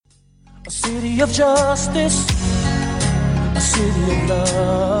A city of justice, a city of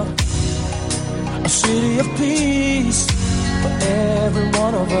love, a city of peace for every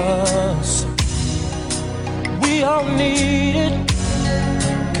one of us. We all need it,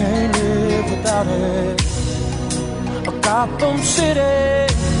 can't live without it. A Gotham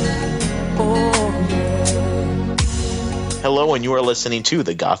City, oh yeah. Hello, and you are listening to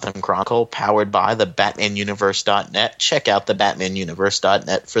the Gotham Chronicle, powered by the BatmanUniverse.net. Check out the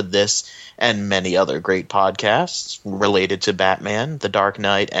BatmanUniverse.net for this and many other great podcasts related to Batman, the Dark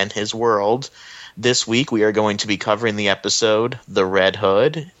Knight, and his world. This week we are going to be covering the episode The Red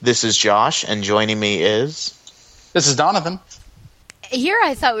Hood. This is Josh, and joining me is... This is Donovan. Here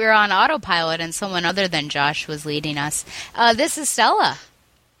I thought we were on autopilot and someone other than Josh was leading us. This is Stella.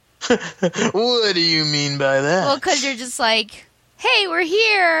 What do you mean by that? Well, because you're just like, hey, we're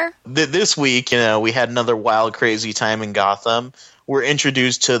here. This week, we had another wild, crazy time in Gotham. We're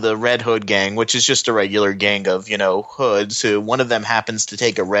introduced to the Red Hood gang, which is just a regular gang of, hoods who one of them happens to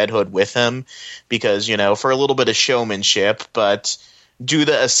take a Red Hood with him because, for a little bit of showmanship, but due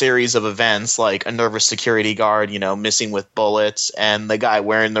to a series of events like a nervous security guard, missing with bullets and the guy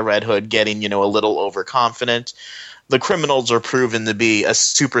wearing the Red Hood getting, a little overconfident, the criminals are proven to be a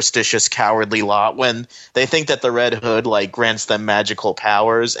superstitious, cowardly lot when they think that the Red Hood, grants them magical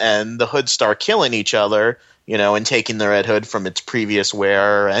powers, and the Hoods start killing each other, and taking the Red Hood from its previous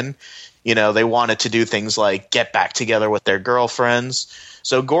wearer, and, they wanted to do things like get back together with their girlfriends.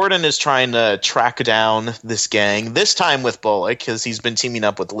 So Gordon is trying to track down this gang, this time with Bullock, because he's been teaming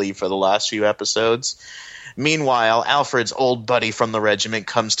up with Lee for the last few episodes. Meanwhile, Alfred's old buddy from the regiment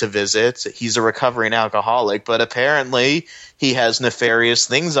comes to visit. He's a recovering alcoholic, but apparently he has nefarious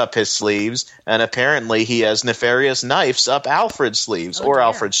things up his sleeves, and apparently he has nefarious knives up Alfred's sleeves, or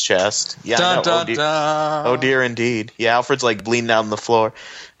Alfred's chest. Yeah, dun, no, dun. Oh dear indeed. Yeah, Alfred's bleeding down on the floor.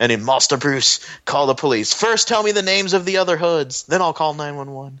 And in Master Bruce, call the police. First tell me the names of the other hoods, then I'll call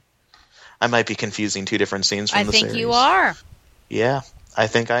 911. I might be confusing two different scenes from the series. I think you are. Yeah, I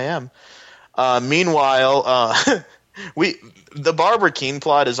think I am. Meanwhile, the Barbara Keene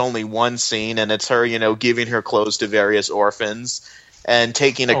plot is only one scene, and it's her, giving her clothes to various orphans and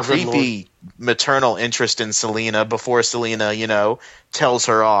taking a creepy maternal interest in Selina before Selina, tells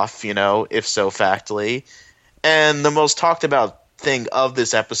her off, if so factly. And the most talked about thing of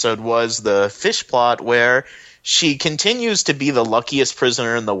this episode was the Fish plot, where she continues to be the luckiest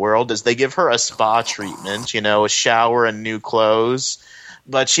prisoner in the world as they give her a spa treatment, a shower and new clothes.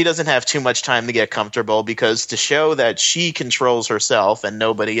 But she doesn't have too much time to get comfortable because to show that she controls herself and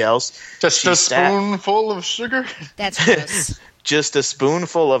nobody else. Just a spoonful of sugar? That's gross. Just a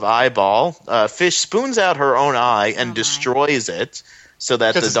spoonful of eyeball. Fish spoons out her own eye and destroys it so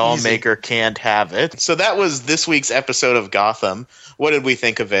that the doll maker can't have it. So that was this week's episode of Gotham. What did we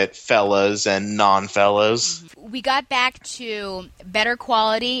think of it, fellas and non-fellas? We got back to better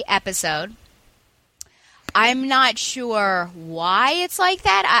quality episode. I'm not sure why it's like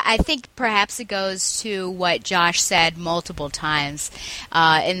that. I think perhaps it goes to what Josh said multiple times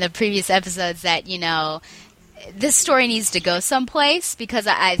in the previous episodes that, this story needs to go someplace because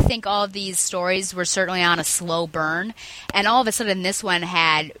I think all of these stories were certainly on a slow burn, and all of a sudden this one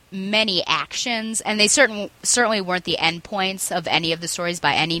had many actions, and they certainly weren't the end points of any of the stories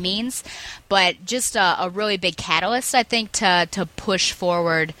by any means, but just a really big catalyst, I think, to push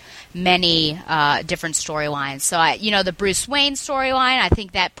forward many different storylines. So, the Bruce Wayne storyline, I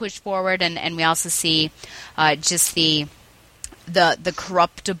think that pushed forward, and we also see just the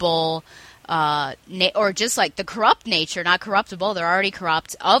corruptible, or just the corrupt nature, not corruptible, they're already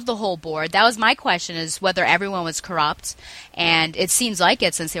corrupt, of the whole board. That was my question, is whether everyone was corrupt, and it seems like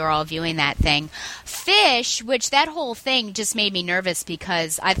it since they were all viewing that thing. Fish, which that whole thing just made me nervous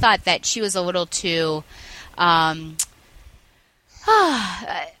because I thought that she was a little too...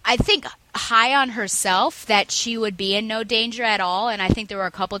 I think high on herself that she would be in no danger at all, and I think there were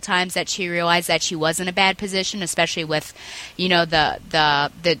a couple times that she realized that she was in a bad position, especially with,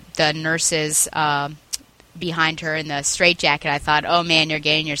 the nurses behind her in the straitjacket. I thought, oh man, you're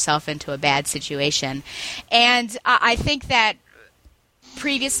getting yourself into a bad situation, and I think that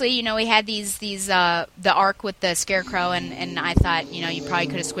previously, we had these the arc with the Scarecrow, and I thought, you probably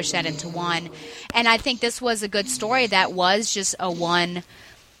could have squished that into one. And I think this was a good story that was just a one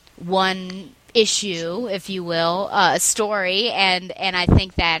issue, if you will, story. And I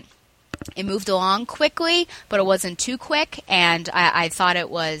think that It moved along quickly, but it wasn't too quick, and I thought it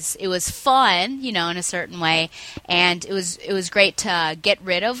was fun, in a certain way, and it was great to get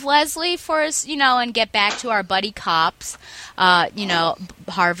rid of Leslie for us, and get back to our buddy cops,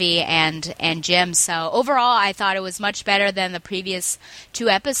 Harvey and Jim. So overall, I thought it was much better than the previous 2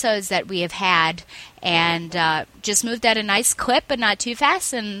 episodes that we have had, and just moved at a nice clip, but not too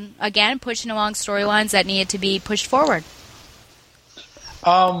fast, and again, pushing along storylines that needed to be pushed forward.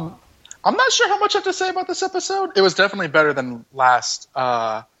 I'm not sure how much I have to say about this episode. It was definitely better than last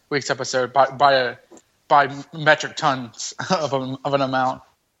week's episode by metric tons of an amount.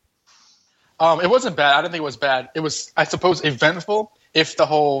 It wasn't bad. I didn't think it was bad. It was, I suppose, eventful if the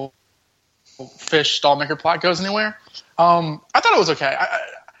whole Fish Dollmaker plot goes anywhere. I thought it was okay.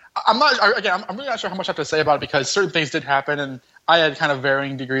 I'm really not sure how much I have to say about it because certain things did happen and I had kind of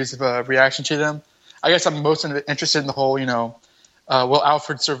varying degrees of reaction to them. I guess I'm most interested in the whole, will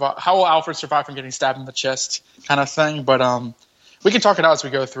Alfred survive? How will Alfred survive from getting stabbed in the chest, kind of thing? But we can talk it out as we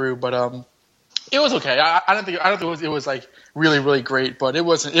go through. But it was okay. I don't think it was like really really great, but it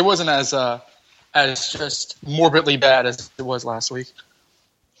wasn't as just morbidly bad as it was last week.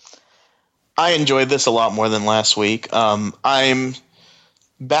 I enjoyed this a lot more than last week. I'm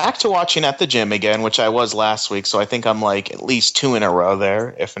back to watching at the gym again, which I was last week. So I think I'm like at least 2 in a row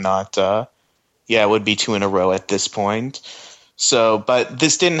there, if not. It would be 2 in a row at this point. So, but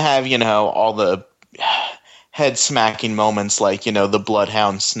this didn't have, all the head-smacking moments like, the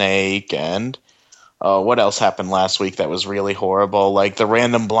Bloodhound Snake and what else happened last week that was really horrible? Like the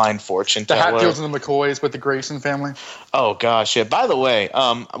random blind fortune teller. The Hatfields and the McCoys with the Grayson family. Oh, gosh, yeah. By the way,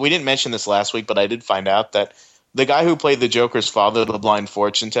 we didn't mention this last week, but I did find out that the guy who played the Joker's father, the blind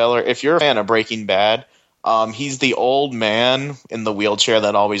fortune teller, if you're a fan of Breaking Bad, he's the old man in the wheelchair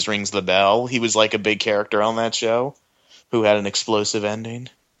that always rings the bell. He was like a big character on that show. Who had an explosive ending.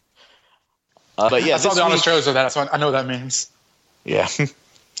 But yeah, I saw the honest shows of that, so I know what that means. Yeah.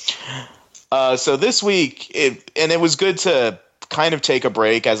 So this week, it was good to kind of take a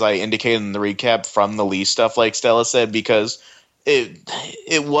break, as I indicated in the recap, from the Lee stuff, like Stella said, because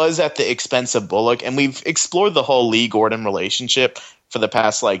it was at the expense of Bullock, and we've explored the whole Lee-Gordon relationship for the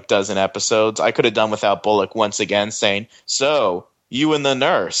past, 12 episodes. I could have done without Bullock once again saying, so, you and the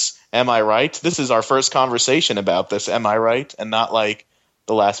nurse, am I right? This is our first conversation about this, am I right? And not like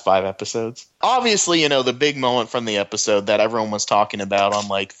the last 5 episodes. Obviously, the big moment from the episode that everyone was talking about on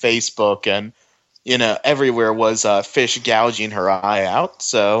Facebook and, everywhere was Fish gouging her eye out.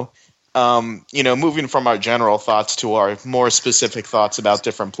 So, moving from our general thoughts to our more specific thoughts about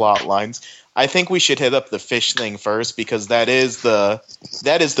different plot lines, I think we should hit up the Fish thing first because that is the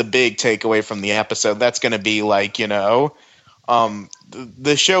big takeaway from the episode. That's going to be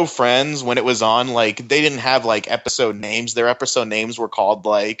the show Friends, when it was on, they didn't have episode names. Their episode names were called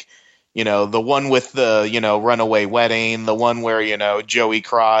the one with the runaway wedding, the one where Joey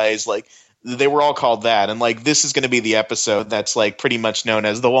cries, they were all called that. And this is going to be the episode that's pretty much known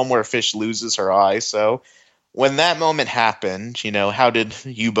as the one where Fish loses her eye. So when that moment happened, how did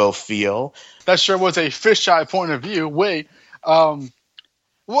you both feel? That sure was a fisheye point of view. Wait,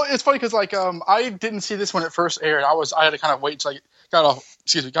 well, it's funny because I didn't see this when it first aired. I had to kind of wait till I got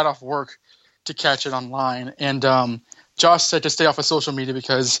off work to catch it online. And Josh said to stay off of social media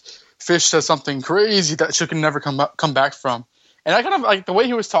because Fish says something crazy that she can never come back from. And I kind of the way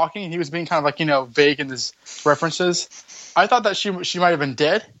he was talking. He was being kind of vague in his references. I thought that she might have been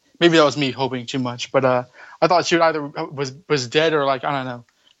dead. Maybe that was me hoping too much, but I thought she either was dead or I don't know,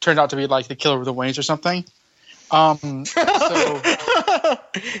 turned out to be the killer of the Waynes or something. So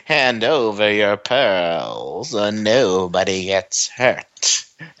hand over your pearls so nobody gets hurt.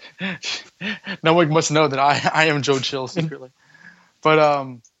 No one must know that I am Joe Chill secretly.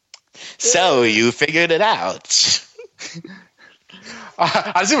 But so you figured it out.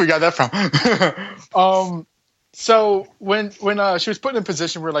 I see where you got that from. So when she was put in a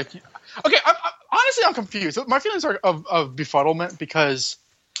position where okay, honestly I'm confused. My feelings are of befuddlement because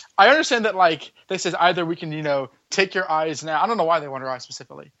I understand that they says either we can take your eyes now. I don't know why they want her eyes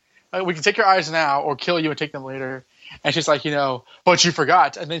specifically. We can take your eyes now or kill you and take them later. And she's but you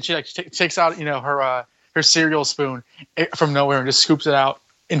forgot. And then she takes out her cereal spoon from nowhere and just scoops it out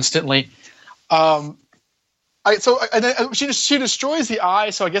instantly. And then she destroys the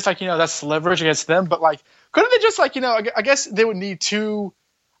eye. So I guess that's leverage against them. But couldn't they just I guess they would need two.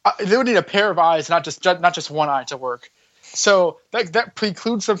 They would need a pair of eyes, not just one eye to work. So that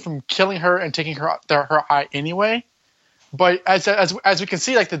precludes them from killing her and taking her eye anyway. But as we can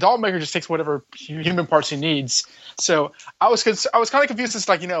see, the doll maker just takes whatever human parts he needs. So I was kind of confused as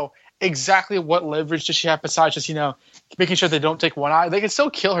exactly what leverage does she have besides just making sure they don't take one eye. They can still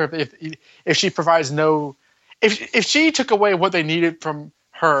kill her if she provides no. If she took away what they needed from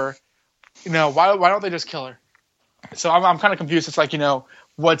her, why don't they just kill her? So I'm kind of confused. It's like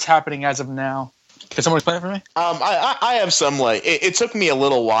what's happening as of now. Can someone explain it for me? I have some it took me a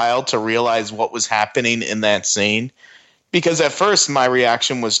little while to realize what was happening in that scene, because at first my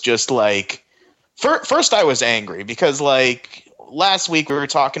reaction was just like, first I was angry because last week we were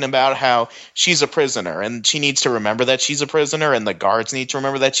talking about how she's a prisoner and she needs to remember that she's a prisoner and the guards need to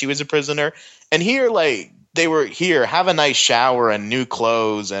remember that she was a prisoner. And here, they were here, have a nice shower and new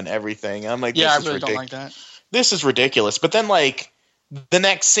clothes and everything. I'm like, yeah, I really don't like that. This is ridiculous. But then the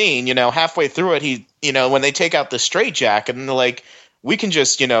next scene, halfway through it, when they take out the straitjacket and they're like, we can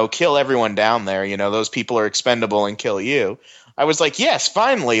just, kill everyone down there. Those people are expendable and kill you. I was like, yes,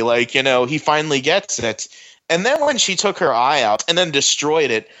 finally, he finally gets it. And then when she took her eye out and then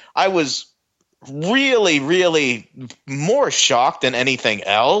destroyed it, I was really, really more shocked than anything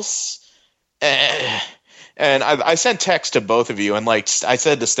else. And I sent text to both of you, and I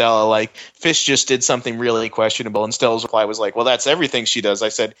said to Stella, Fish just did something really questionable, and Stella's reply was like, well, that's everything she does. I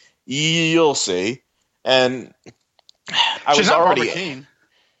said, you'll see. And She's not already Barbara Keene.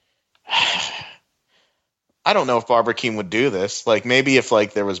 I don't know if Barbara Keene would do this. Maybe if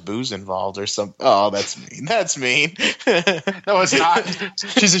there was booze involved or something. Oh, that's mean. That's mean. No, it's not.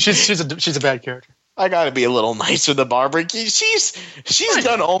 She's a bad character. I gotta be a little nicer to Barbara Keene. She's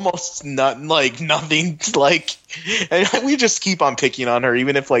done almost nothing. And we just keep on picking on her,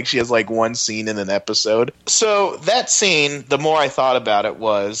 even if she has one scene in an episode. So that scene, the more I thought about it,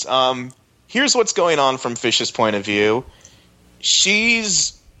 was here's what's going on from Fish's point of view. She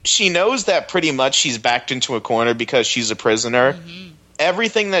knows that pretty much she's backed into a corner because she's a prisoner. Mm-hmm.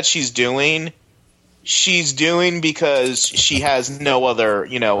 Everything that she's doing because she has no other,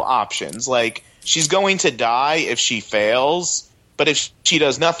 options. She's going to die if she fails, but if she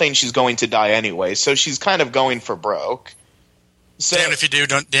does nothing, she's going to die anyway. So she's kind of going for broke. So, damned if you do,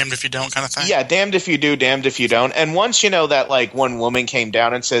 damned if you don't kind of thing. Yeah, damned if you do, damned if you don't. And once that one woman came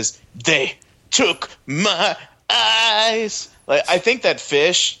down and says, they took my eyes. I think that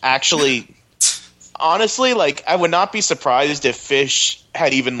Fish actually, honestly, I would not be surprised if Fish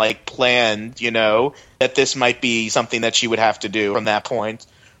had even planned, that this might be something that she would have to do from that point.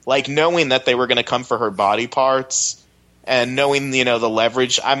 Knowing that they were going to come for her body parts and knowing, the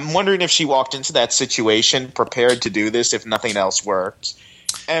leverage. I'm wondering if she walked into that situation prepared to do this if nothing else worked.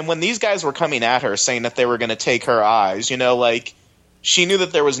 And when these guys were coming at her saying that they were going to take her eyes, she knew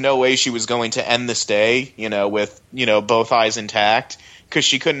that there was no way she was going to end this day, with, both eyes intact, because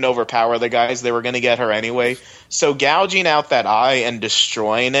she couldn't overpower the guys. They were going to get her anyway. So gouging out that eye and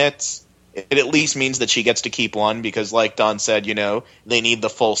destroying it at least means that she gets to keep one, because like Don said, they need the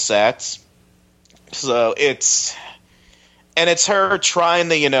full sets. So it's her trying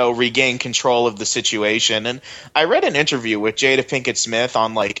to, regain control of the situation. And I read an interview with Jada Pinkett Smith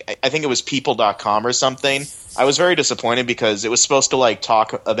on, I think it was people.com or something. I was very disappointed because it was supposed to,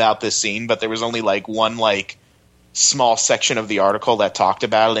 talk about this scene, but there was only, one, small section of the article that talked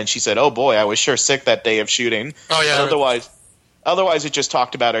about it. And she said, oh, boy, I was sure sick that day of shooting. Oh, yeah. Otherwise, it just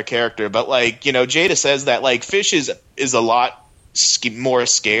talked about her character. But, Jada says that, Fish is a lot more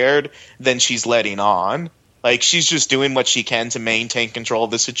scared than she's letting on. She's just doing what she can to maintain control of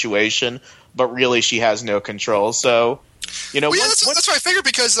the situation, but really she has no control. So, that's what I figured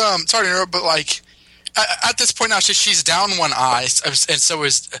because, sorry to interrupt, but, at this point now, she's down one eye, and so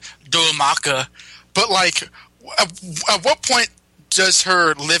is Doomaka. But, at what point does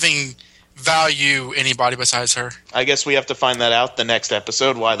her living value anybody besides her? I guess we have to find that out the next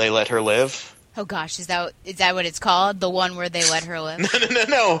episode, why they let her live. Oh gosh, is that what it's called? The one where they let her live?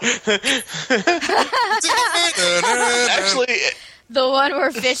 No. Actually, the one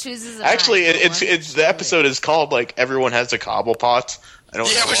where Fish loses an actually, eye. it's the episode is called Everyone Has a Cobblepot. I don't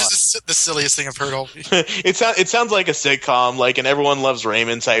know. Which is the silliest thing I've heard all. It sounds like a sitcom, an Everyone Loves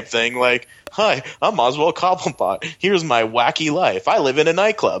Raymond type thing. Hi, I'm Oswald Cobblepot. Here's my wacky life. I live in a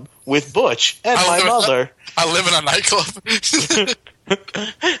nightclub with Butch and my mother. I live in a nightclub.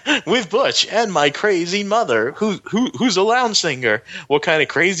 With Butch and my crazy mother, who's a lounge singer. What kind of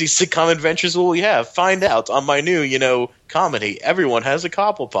crazy sitcom adventures will we have? Find out on my new, comedy. Everyone Has a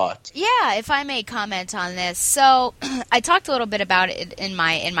Cobblepot. Yeah, if I may comment on this. So I talked a little bit about it in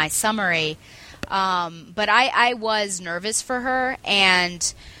my summary, but I was nervous for her,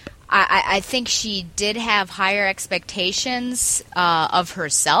 and I think she did have higher expectations of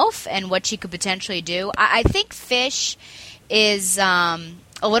herself and what she could potentially do. I think Fish is a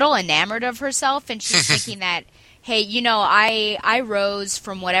little enamored of herself, and she's thinking that Hey, I rose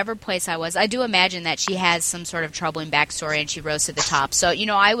from whatever place I was. I do imagine that she has some sort of troubling backstory and she rose to the top. So,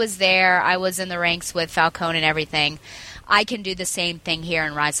 I was there. I was in the ranks with Falcone and everything. I can do the same thing here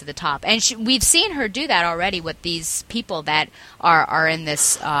and rise to the top. And we've seen her do that already with these people that are in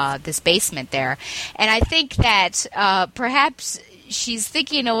this basement there. And I think that perhaps she's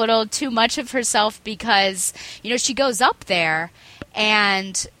thinking a little too much of herself because, she goes up there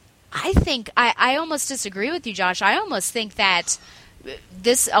and I think I almost disagree with you, Josh. I almost think that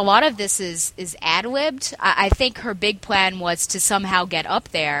a lot of this is ad-libbed. I think her big plan was to somehow get up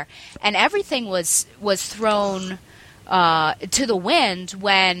there, and everything was thrown to the wind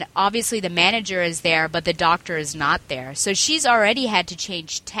when obviously the manager is there, but the doctor is not there. So she's already had to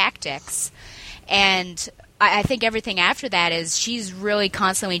change tactics, and I think everything after that is she's really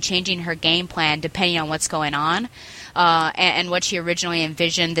constantly changing her game plan depending on what's going on. And what she originally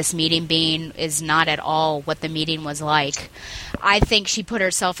envisioned this meeting being is not at all what the meeting was like. I think she put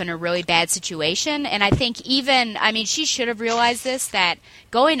herself in a really bad situation, and I think she should have realized this, that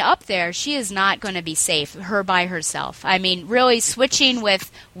going up there, she is not going to be safe, her by herself. I mean, really switching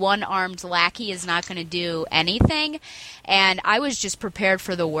with one-armed lackey is not going to do anything, and I was just prepared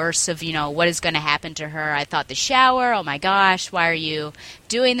for the worst of, what is going to happen to her. I thought the shower, oh my gosh, why are you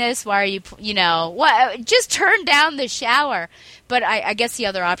doing this? Why are you, what? Just turn down the shower. But I guess the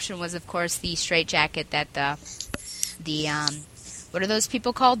other option was, of course, the straitjacket that the what are those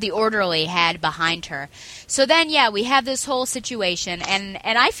people called? The orderly had behind her. So then, we have this whole situation, and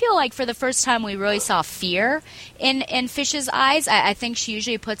I feel like for the first time we really saw fear in Fish's eyes. I think she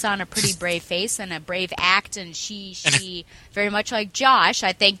usually puts on a pretty brave face and a brave act, and she very much like Josh,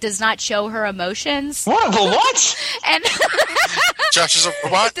 I think, does not show her emotions. What? And Josh is a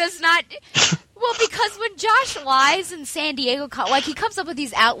what? Does not. Well, because when Josh lies in San Diego, he comes up with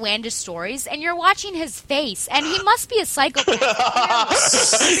these outlandish stories, and you're watching his face, and he must be a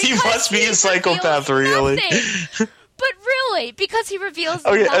psychopath. He must be a psychopath, really. But really, because he reveals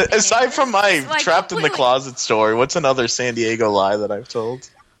okay, nothing. aside from my trapped in the completely. closet story, what's another San Diego lie that I've told?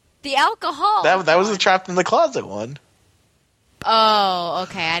 The alcohol. That was the trapped in the closet one. Oh,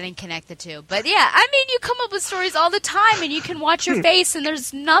 okay. I didn't connect the two. But yeah, you come up with stories all the time, and you can watch your face, and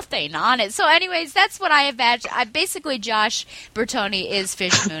there's nothing on it. So anyways, that's what I imagine. Basically, Josh Bertoni is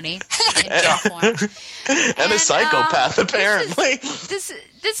Fish Mooney. And a psychopath, apparently. This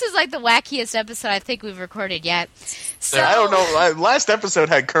is like the wackiest episode I think we've recorded yet. So, I don't know. Last episode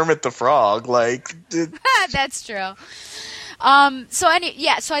had Kermit the Frog. That's true. So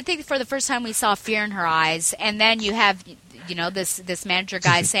I think for the first time we saw fear in her eyes, and then you have this manager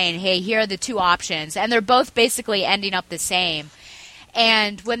guy saying, hey, here are the two options, and they're both basically ending up the same.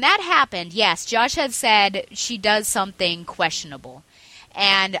 And when that happened, yes, Josh had said she does something questionable,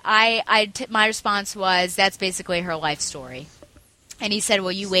 and my response was, that's basically her life story. And he said,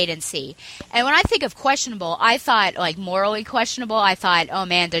 well, you wait and see. And when I think of questionable, I thought, morally questionable. I thought, oh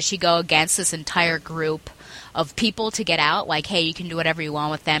man, does she go against this entire group of people to get out? Hey, you can do whatever you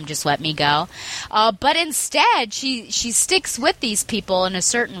want with them, just let me go. But instead, she sticks with these people in a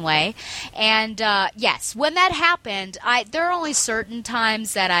certain way. And yes, when that happened, there are only certain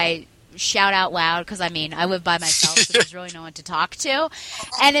times that I shout out loud, because I live by myself, so there's really no one to talk to.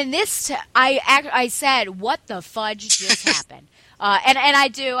 And in this, I said, what the fudge just happened? And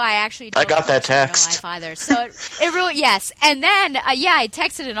I actually don't I got that text. In real life either. So it really, yes. And then, I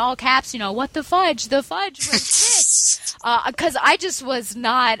texted in all caps, what the fudge? The fudge was pissed. Because I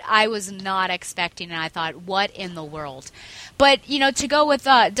was not expecting it. I thought, what in the world? But, to go with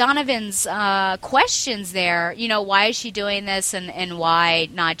Donovan's questions there, why is she doing this and why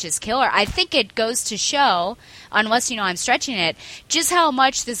not just kill her? I think it goes to show, unless, I'm stretching it, just how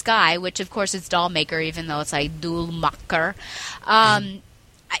much this guy, which of course is Dollmaker, even though it's like Doolmaker,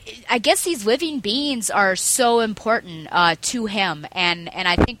 I guess these living beings are so important to him, and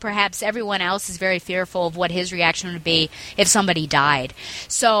I think perhaps everyone else is very fearful of what his reaction would be if somebody died.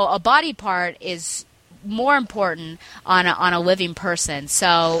 So a body part is more important on a living person.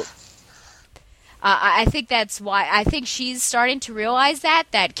 So I think that's why I think she's starting to realize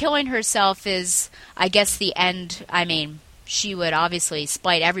that killing herself is, I guess, the end. She would obviously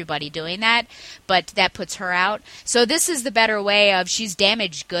spite everybody doing that, but that puts her out. So this is the better way of, she's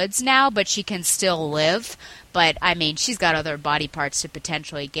damaged goods now, but she can still live. But, she's got other body parts to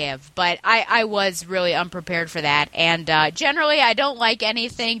potentially give. But I was really unprepared for that. And generally, I don't like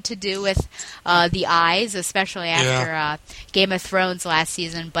anything to do with the eyes, especially after Game of Thrones last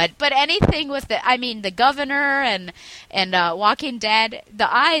season. But anything with the Governor and Walking Dead, the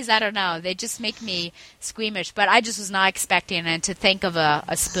eyes, I don't know. They just make me squeamish. But I just was not expecting it to think of a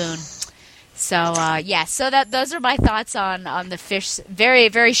spoon. So so those are my thoughts on the fish. Very,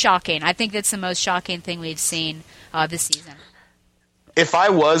 very shocking. I think that's the most shocking thing we've seen this season. If I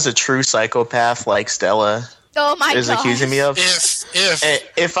was a true psychopath like Stella is accusing me of,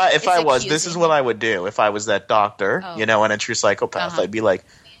 if I was, this is what I would do. If I was that doctor, and a true psychopath, I'd be like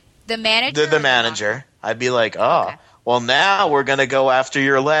the manager. The manager. I'd be like, well, now we're gonna go after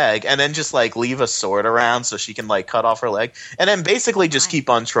your leg, and then just like leave a sword around so she can like cut off her leg, and then basically just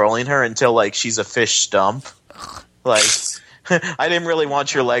keep on trolling her until like she's a fish stump. Like, I didn't really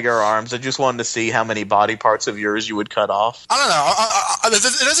want your leg or arms. I just wanted to see how many body parts of yours you would cut off. I don't know. It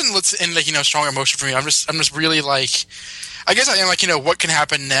doesn't look in like strong emotion for me. I'm just really like, I guess I am like what can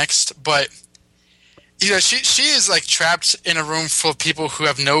happen next, but. She is like trapped in a room full of people who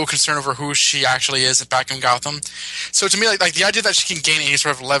have no concern over who she actually is back in Gotham. So to me, like the idea that she can gain any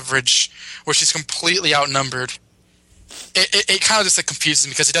sort of leverage where she's completely outnumbered, it kind of just like confuses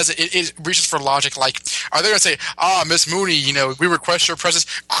me because it reaches for logic. Like, are they going to say, Miss Mooney, we request your presence,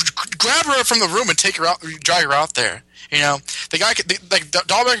 grab her from the room and take her out, drag her out there. The guy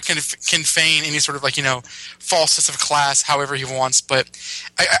Dahlberg can feign any sort of like false sense of class however he wants, but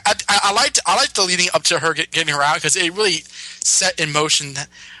I liked the leading up to her getting her out because it really set in motion,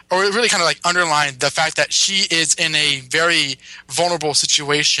 or it really kind of like underlined the fact that she is in a very vulnerable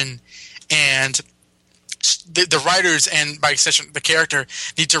situation, and the writers and by extension the character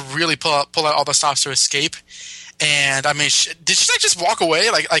need to really pull out all the stops to escape. And I mean, did she like just walk away?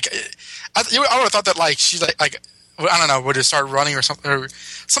 Like I would have thought that like she like. I don't know, would it start running or something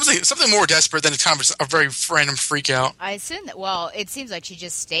more desperate than kind of a very random freak out? I assume that. Well, it seems like she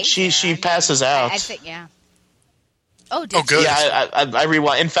just stays. She passes out. I think, yeah. Oh, good. Yeah, I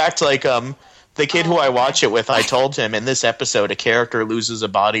rewind. In fact, like the kid who I watch it with, I told him in this episode a character loses a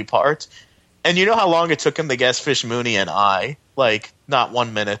body part, and you know how long it took him to guess Fish Mooney and I? Like not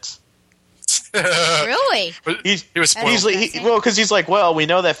 1 minute. Really? He was spoiled. Because he's like, well, we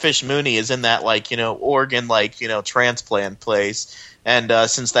know that Fish Mooney is in that like organ like transplant place, and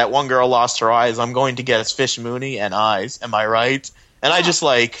since that one girl lost her eyes, I'm going to get Fish Mooney and eyes. Am I right? And I just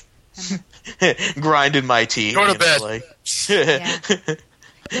like grinded my teeth. Go to bed.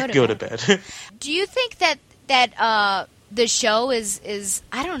 Go to bed. Do you think that the show is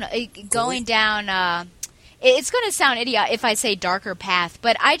I don't know going down? It's going to sound idiot if I say darker path,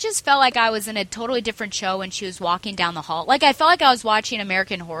 but I just felt like I was in a totally different show when she was walking down the hall. Like, I felt like I was watching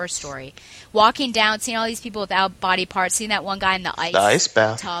American Horror Story. Walking down, seeing all these people without body parts, seeing that one guy in the ice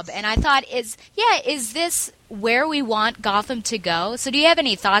bath tub. And I thought, is this where we want Gotham to go? So do you have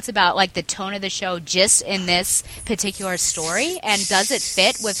any thoughts about, like, the tone of the show just in this particular story? And does it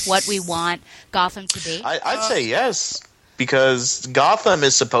fit with what we want Gotham to be? I'd say yes. Because Gotham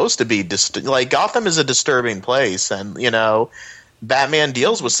is supposed to be Gotham is a disturbing place, and Batman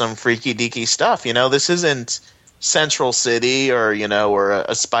deals with some freaky deaky stuff. This isn't Central City or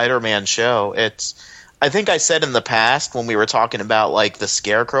a Spider-Man show. I think I said in the past when we were talking about like the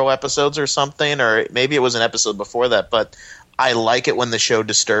Scarecrow episodes or something, or maybe it was an episode before that. But I like it when the show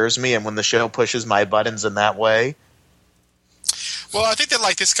disturbs me and when the show pushes my buttons in that way. Well, I think that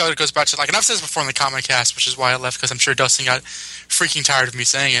like this goes back to like, and I've said this before in the Comic Cast, which is why I left because I'm sure Dustin got freaking tired of me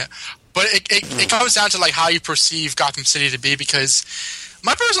saying it. But it comes down to like how you perceive Gotham City to be, because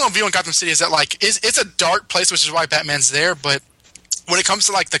my personal view on Gotham City is that like it's a dark place, which is why Batman's there. But when it comes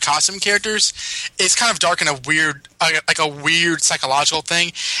to like the costume characters, it's kind of dark in a weird, like a weird psychological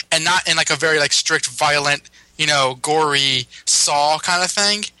thing, and not in like a very like strict, violent, gory Saw kind of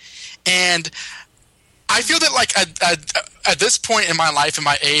thing. And I feel that like at this point in my life and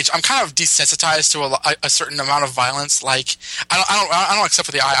my age, I'm kind of desensitized to a certain amount of violence. Like I don't accept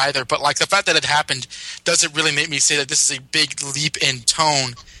for the eye either, but like the fact that it happened doesn't really make me say that this is a big leap in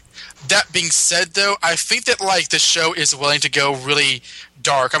tone. That being said, though, I think that like the show is willing to go really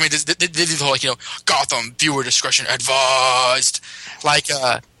dark. I mean, they did the whole like Gotham viewer discretion advised, like.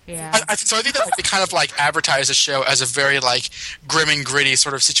 Yeah. So I think that they kind of like advertise the show as a very like grim and gritty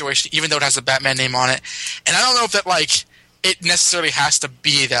sort of situation, even though it has the Batman name on it. And I don't know if that like it necessarily has to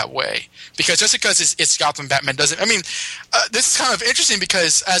be that way, because just because it's Gotham Batman doesn't. I mean, this is kind of interesting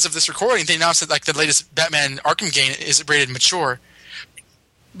because as of this recording, they announced that like the latest Batman Arkham game is rated mature.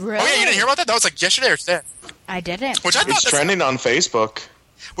 Really? Oh yeah, you didn't hear about that? That was like yesterday or today. I didn't. Which I thought it's trending on Facebook.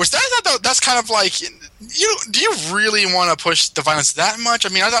 Which that's kind of like, do you really want to push the violence that much? I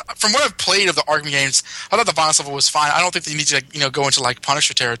mean, I thought, from what I've played of the Arkham games, I thought the violence level was fine. I don't think they need to go into like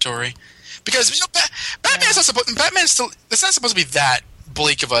Punisher territory, because Batman's not supposed. Batman's still. It's not supposed to be that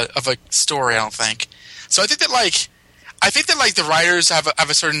bleak of a story. I don't think. So I think that like I think that like the writers have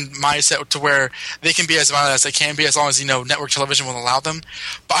a certain mindset to where they can be as violent as they can be as long as network television will allow them.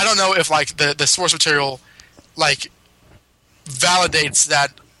 But I don't know if like the source material like validates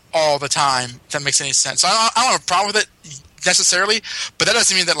that all the time. If that makes any sense. So I don't have a problem with it necessarily, but that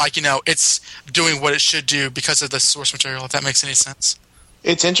doesn't mean that like it's doing what it should do because of the source material. If that makes any sense.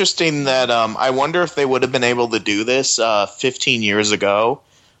 It's interesting that I wonder if they would have been able to do this 15 years ago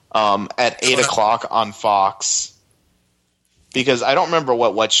at 8 o'clock on Fox. Because I don't remember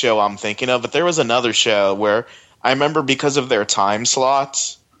what show I'm thinking of, but there was another show where I remember because of their time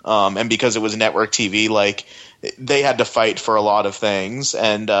slots and because it was network TV, like they had to fight for a lot of things.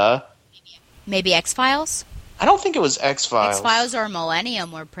 And maybe X-Files? I don't think it was X-Files. X-Files or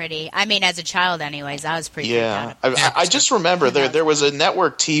Millennium were pretty. I mean, as a child, anyways, I was pretty. Yeah, I just remember there was a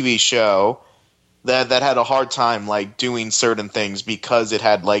network TV show that had a hard time like doing certain things because it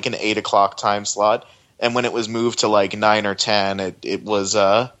had like an 8 o'clock time slot. And when it was moved to like 9 or 10, it was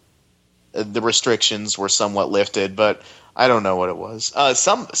the restrictions were somewhat lifted, but I don't know what it was.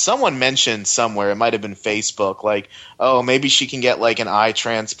 Someone mentioned somewhere, it might have been Facebook, like, oh, maybe she can get like an eye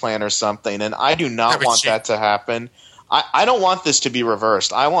transplant or something, and I do not want that to happen. I don't want this to be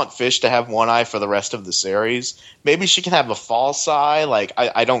reversed. I want Fish to have one eye for the rest of the series. Maybe she can have a false eye, like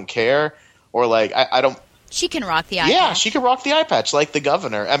I don't care, or like I don't. She can rock the eye patch. Yeah, she can rock the eye patch like the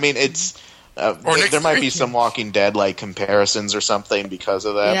governor. I mean, it's. There might be some Walking Dead like comparisons or something because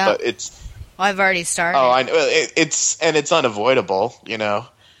of that, but it's. Well, I've already started. Oh, I know it's unavoidable.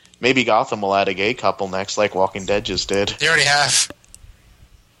 Maybe Gotham will add a gay couple next, like Walking Dead just did. They already have.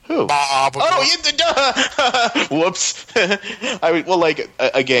 Who? Bob. Oh, you did. Whoops. Like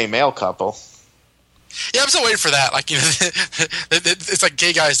a gay male couple. Yeah, I'm still waiting for that. Like, it's like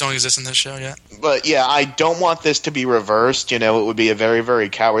gay guys don't exist in this show yet. But yeah, I don't want this to be reversed. It would be a very, very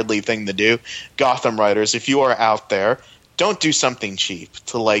cowardly thing to do. Gotham writers, if you are out there, don't do something cheap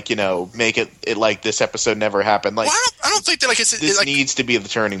to make it like this episode never happened. Like, well, I don't think that this needs to be the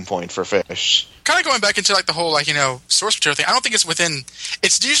turning point for Fish. Kind of going back into like the whole source material thing. I don't think it's within.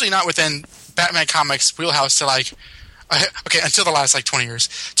 It's usually not within Batman comics wheelhouse to until the last 20 years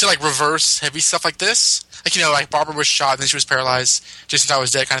to reverse heavy stuff like this. Like Barbara was shot and then she was paralyzed. Jason Todd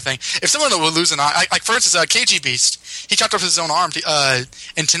was dead, kind of thing. If someone would lose an eye, like for instance, KG Beast, he chopped off his own arm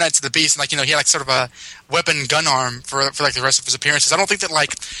in 10 Nights of the Beast, and he had sort of a weapon gun arm for the rest of his appearances. I don't think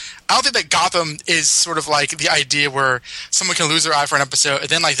that Gotham is sort of like the idea where someone can lose their eye for an episode and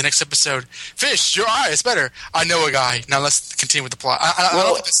then the next episode, Fish, your eye is better. I know a guy. Now let's continue with the plot. I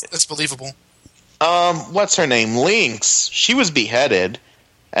don't think that's believable. What's her name? Lynx. She was beheaded,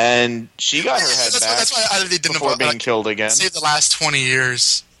 and she got her head back. That's why I didn't before being killed again. Save the last 20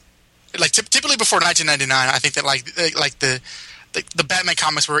 years, typically before 1999. I think that the Batman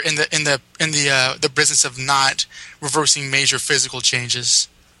comics were in the business of not reversing major physical changes.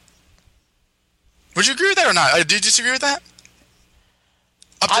 Would you agree with that or not? Do you disagree with that?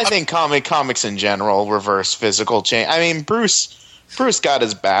 I think comics in general reverse physical change. I mean, Bruce got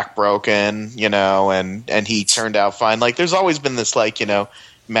his back broken, and he turned out fine. Like, there's always been this,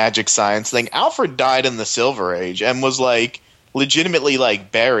 magic science thing. Alfred died in the Silver Age and was, legitimately,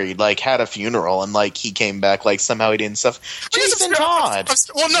 buried, had a funeral, and, he came back, somehow he didn't suffer. Jason Todd!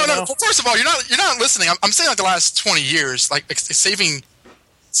 Well, no. First of all, you're not listening. I'm saying, the last 20 years, saving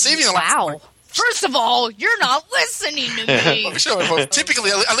the last... Wow. First of all, you're not listening to me. Sure,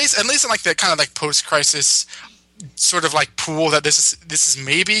 typically, at least in, the kind of, post-crisis... sort of pool that this is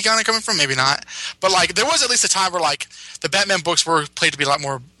maybe kind of coming from, maybe not, but there was at least a time where the Batman books were played to be a lot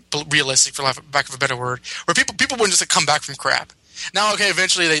more realistic, for lack of a better word, where people wouldn't just come back from crap. Now, okay,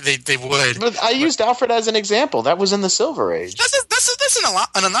 eventually they would. But I used Alfred as an example. That was in the Silver Age. That's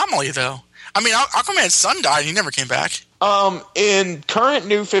an anomaly, though. I mean, Aquaman's son died and he never came back. In current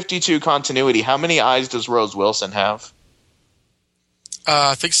New 52 continuity, how many eyes does Rose Wilson have?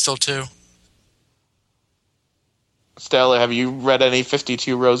 I think still 2. Stella, have you read any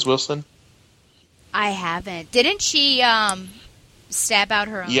 52 Rose Wilson? I haven't. Didn't she stab out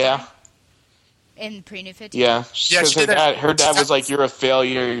her own eye in pre-New 52? Yeah. Her dad was like, you're a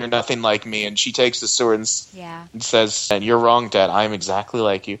failure, you're nothing like me. And she takes the sword and says, and you're wrong, Dad, I'm exactly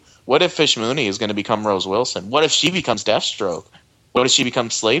like you. What if Fish Mooney is going to become Rose Wilson? What if she becomes Deathstroke? What if she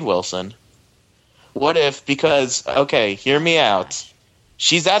becomes Slade Wilson? What if, because, okay, hear me out.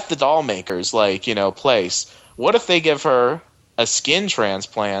 She's at the doll maker's, place. What if they give her a skin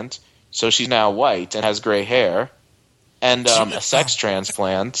transplant so she's now white and has gray hair, and a sex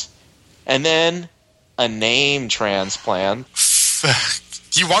transplant, and then a name transplant,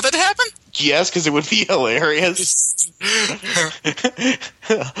 Do you want that to happen? Yes, because it would be hilarious.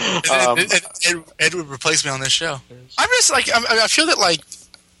 Ed would replace me on this show. I'm just like I feel that like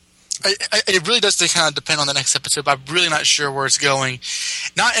it really does kind of depend on the next episode. But I'm really not sure where it's going.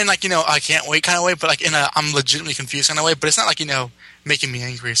 Not in like I can't wait kind of way, but like in a I'm legitimately confused kind of way. But it's not like making me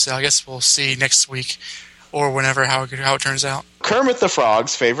angry. So I guess we'll see next week or whenever how it turns out. Kermit the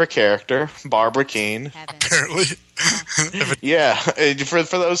Frog's favorite character, Barbara Keene. Heaven. Apparently. Yeah, for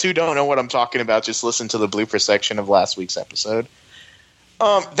those who don't know what I'm talking about, just listen to the blooper section of last week's episode.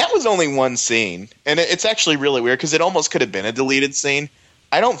 That was only one scene, and it's actually really weird because it almost could have been a deleted scene.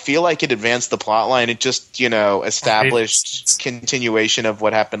 I don't feel like it advanced the plot line. It just, established continuation of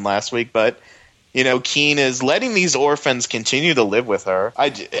what happened last week. But, Keene is letting these orphans continue to live with her,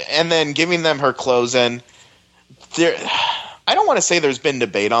 and then giving them her clothes. And I don't want to say there's been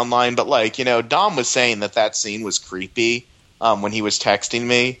debate online, but Dom was saying that scene was creepy when he was texting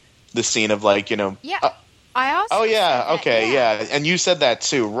me. The scene of Yeah, I also. Oh yeah, said that, okay, yeah, and you said that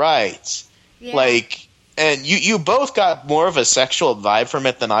too, right? Yeah. And you both got more of a sexual vibe from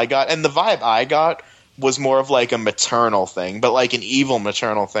it than I got, and the vibe I got was more of like a maternal thing, but like an evil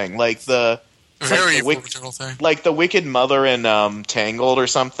maternal thing, like the very evil maternal thing, like the wicked mother in Tangled or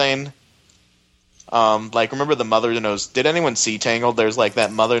something. Remember the Mother Knows? Did anyone see Tangled? There's like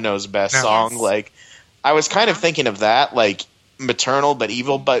that Mother Knows Best song. Yes. Like, I was kind of thinking of that, like maternal but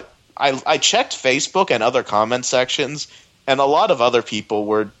evil. But I checked Facebook and other comment sections, and a lot of other people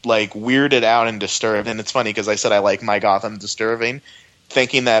were like weirded out and disturbed. And it's funny because I said I like My Gotham Disturbing,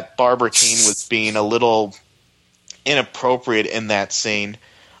 thinking that Barbara Keene was being a little inappropriate in that scene.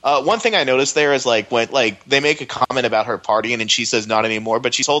 One thing I noticed there is when they make a comment about her partying and she says not anymore,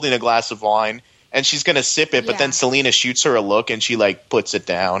 but she's holding a glass of wine and she's gonna sip it, but then Selena shoots her a look and she puts it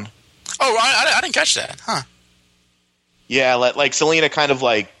down. Oh, I didn't catch that, huh? Yeah, like Selena kind of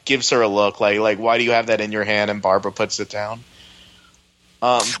gives her a look, like why do you have that in your hand? And Barbara puts it down.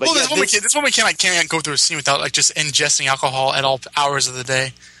 This woman can't go through a scene without just ingesting alcohol at all hours of the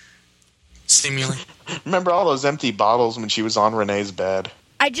day, seemingly. Remember all those empty bottles when she was on Renee's bed?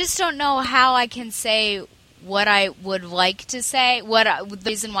 I just don't know how I can say what I would like to say. The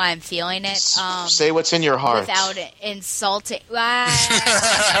reason why I'm feeling it. Say what's in your heart without insulting.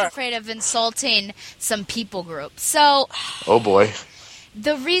 I'm afraid of insulting some people groups. So. Oh boy.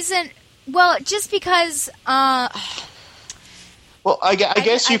 The reason, just because. Well, I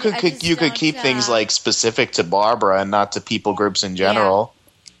guess you could keep things specific to Barbara and not to people groups in general.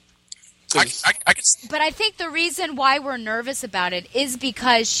 I can. But I think the reason why we're nervous about it is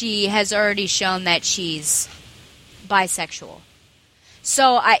because she has already shown that she's bisexual.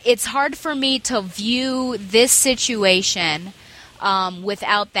 So it's hard for me to view this situation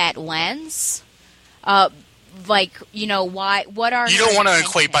without that lens. Why? What are you don't want to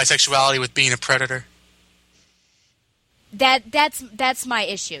equate bisexuality with being a predator? That's my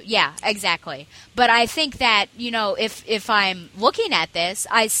issue. Yeah, exactly. But I think that, if I'm looking at this,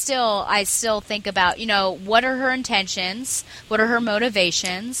 I still think about, what are her intentions, what are her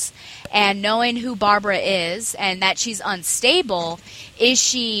motivations, and knowing who Barbara is and that she's unstable, is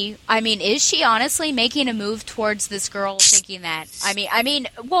she honestly making a move towards this girl thinking that,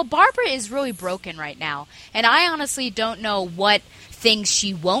 Barbara is really broken right now, and I honestly don't know what things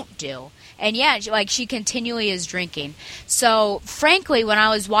she won't do. And yeah, she continually is drinking. So, frankly, when I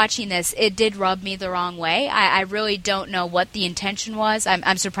was watching this, it did rub me the wrong way. I really don't know what the intention was.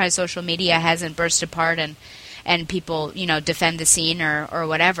 I'm surprised social media hasn't burst apart and people, defend the scene or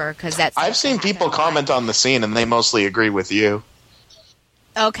whatever. Because I've seen people comment on the scene, and they mostly agree with you.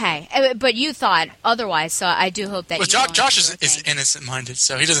 Okay, but you thought otherwise, so I do hope that Josh is innocent-minded,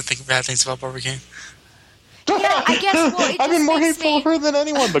 so he doesn't think bad things about Barbara Keene. Yeah, I guess. Well, I've been more hateful of her than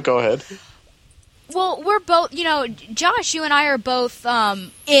anyone, but go ahead. Well, we're both, Josh, you and I are both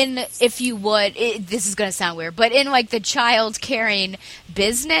in, if you would, this is going to sound weird, but in the child caring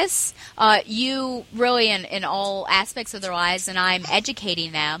business, you really in all aspects of their lives, and I'm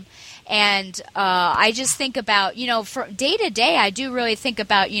educating them. And I just think about, from day to day, I do really think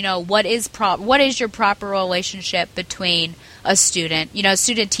about, what is your proper relationship between a student,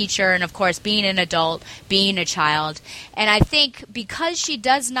 student teacher, and of course being an adult, being a child. And I think because she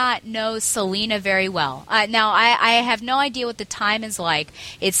does not know Selena very well, now I have no idea what the time is like.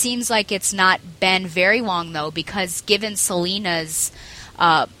 It seems like it's not been very long though, because given Selena's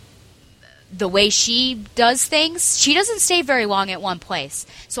the way she does things, she doesn't stay very long at one place.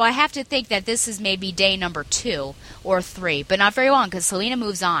 So I have to think that this is maybe day number 2 or 3, but not very long because Selena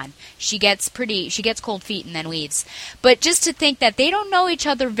moves on. She gets cold feet and then leaves. But just to think that they don't know each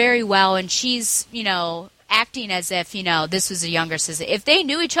other very well, and she's, acting as if, this was a younger sister. If they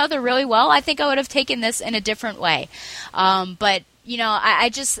knew each other really well, I think I would have taken this in a different way. But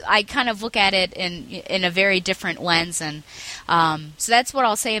I kind of look at it in a very different lens, and so that's what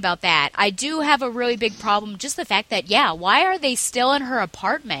I'll say about that. I do have a really big problem, just the fact that, why are they still in her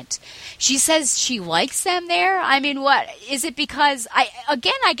apartment? She says she likes them there. I mean, what is it? Because I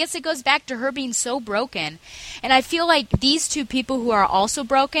guess it goes back to her being so broken, and I feel like these two people who are also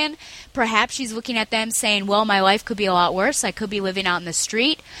broken, perhaps she's looking at them saying, well, my life could be a lot worse. I could be living out in the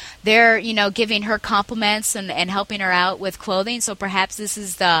street. They're, giving her compliments and helping her out with clothing, so perhaps this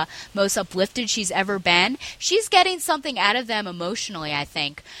is the most uplifted she's ever been. She's getting something out of them emotionally, I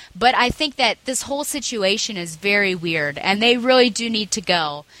think. But I think that this whole situation is very weird, and they really do need to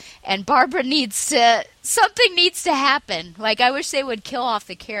go. And Barbara something needs to happen. Like, I wish they would kill off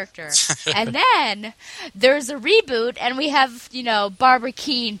the character. And then there's a reboot, and we have, Barbara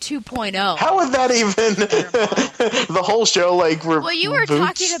Keene 2.0. How would that even, the whole show, well, you were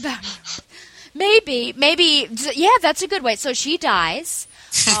talking about, maybe, yeah, that's a good way. So she dies.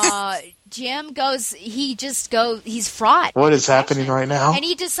 Jim goes, he's fraught. What is happening right now? And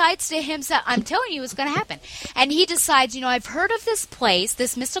he decides to himself, I'm telling you what's going to happen. And he decides, I've heard of this place,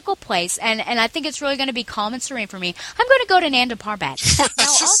 this mystical place, and I think it's really going to be calm and serene for me. I'm going to go to Nanda Parbat. Now,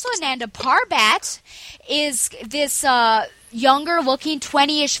 also Nanda Parbat is this younger looking,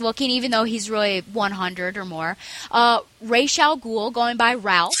 20-ish looking, even though he's really 100 or more, Ra's al Ghul, going by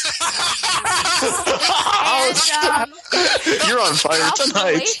Ralph. And, you're on fire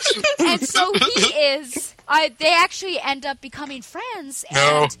tonight. And so he is. They actually end up becoming friends.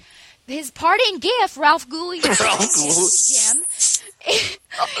 No. And his parting gift, Ralph Ghul, Jim,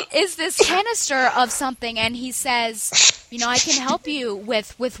 is this canister of something, and he says, I can help you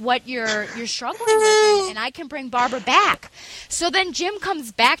with what you're struggling with, and I can bring Barbara back. So then Jim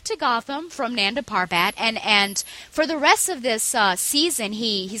comes back to Gotham from Nanda Parbat, and for the rest of this season,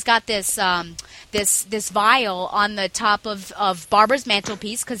 he's got this this vial on the top of Barbara's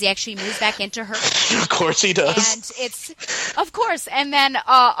mantelpiece, because he actually moves back into her. Of course he does. And it's, of course, and then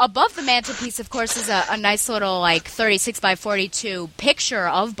above the mantelpiece, of course, is a nice little 36 by 42 picture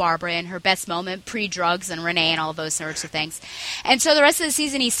of Barbara in her best moment, pre-drugs and Renee and all those sorts of things. And so the rest of the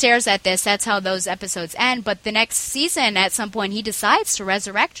season he stares at this. That's how those episodes end. But the next season, at some point, he decides to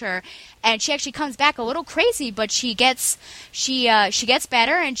resurrect her, and she actually comes back a little crazy, but she gets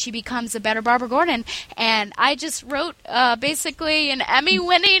better, and she becomes a better Barbara Gordon. And I just wrote basically an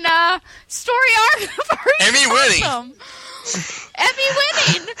Emmy-winning story arc for Emmy-winning.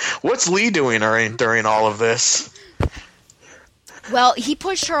 Emmy-winning. What's Lee doing during all of this? Well, he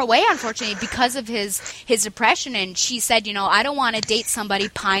pushed her away, unfortunately, because of his depression, and she said, I don't want to date somebody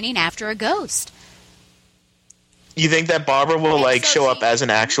pining after a ghost. You think that Barbara will show up as an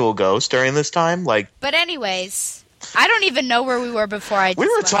actual ghost during this time? But anyways, I don't even know where we were before we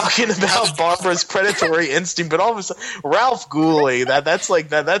were talking about Barbara's predatory instinct, but all of a sudden, Ralph Ghul,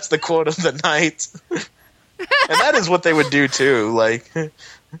 that's the quote of the night. And that is what they would do too,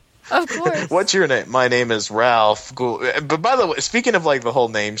 Of course. What's your name? My name is Ralph Ghul. But by the way, speaking of the whole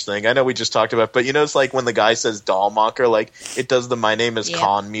names thing, I know we just talked about, but it's when the guy says Dollmacher, it does the My Name is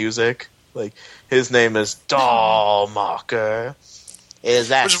Khan music. His name is Dollmacher. Is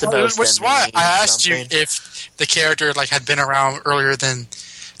that supposed to mean why I asked something? you if the character had been around earlier than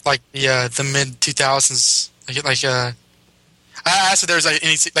the mid 2000s. I asked if there was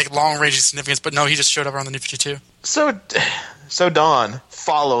any long range significance, but no, he just showed up around the New 52. So Don,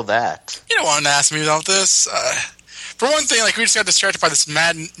 follow that. You don't want to ask me about this. For one thing, we just got distracted by this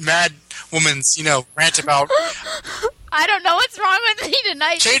mad woman's rant about. I don't know what's wrong with me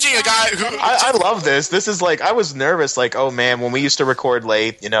tonight. Changing a guy who... I love this. This is I was nervous, oh man, when we used to record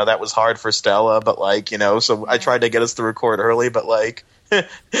late, that was hard for Stella, but so I tried to get us to record early, but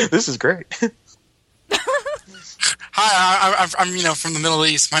this is great. Hi, I'm from the Middle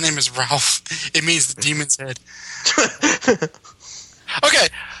East. My name is Ralph. It means the demon's head. Okay.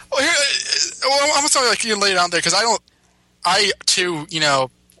 Well, here, I'm going to lay it out there, because I too,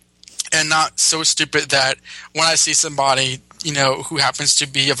 and not so stupid that when I see somebody, who happens to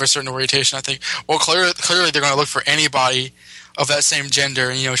be of a certain orientation, I think, well, clearly they're going to look for anybody of that same gender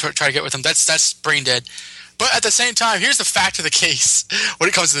and, try to get with them. That's brain dead. But at the same time, here's the fact of the case when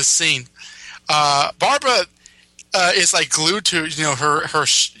it comes to this scene. Barbara is glued to, her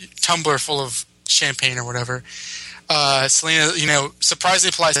tumbler full of champagne or whatever. Selena,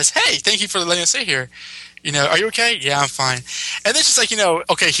 surprisingly polite, says, "Hey, thank you for letting us stay here. Are you okay?" "Yeah, I'm fine." And then she's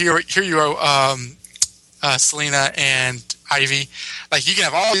okay, here you are, Selena and Ivy. You can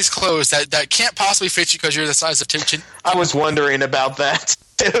have all these clothes that can't possibly fit you because you're the size of Tim. I was wondering about that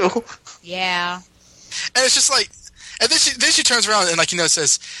too. Yeah. And it's just like, and then she turns around and like,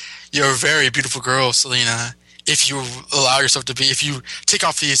 says, "You're a very beautiful girl, Selena. If you allow yourself to be, if you take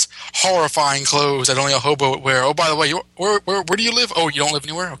off these horrifying clothes that only a hobo would wear. Oh, by the way, where do you live? Oh, you don't live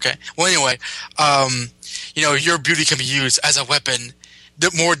anywhere? Okay. Well, anyway, your beauty can be used as a weapon,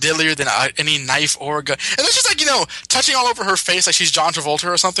 more deadlier than any knife or gun." And it's just like, touching all over her face like she's John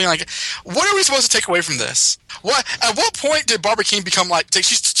Travolta or something. Like, what are we supposed to take away from this? At what point did Barbara Keene become like,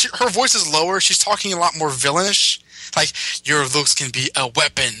 her voice is lower, she's talking a lot more villainish? Like, your looks can be a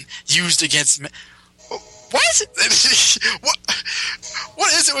weapon used against men. What is it?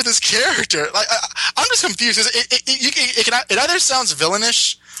 What is it with this character? Like, I'm just confused. It either sounds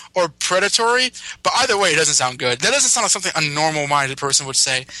villainish or predatory, but either way, it doesn't sound good. That doesn't sound like something a normal-minded person would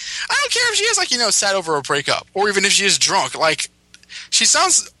say. I don't care if she is, sad over a breakup, or even if she is drunk. Like, she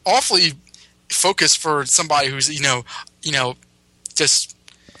sounds awfully focused for somebody who's, just,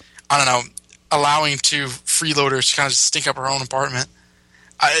 I don't know, allowing two freeloaders to kind of stink up her own apartment.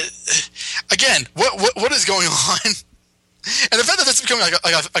 Again, what is going on? And the fact that it's becoming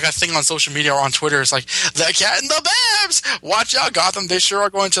like a thing on social media or on Twitter is like, the cat and the babs! Watch out, Gotham. They sure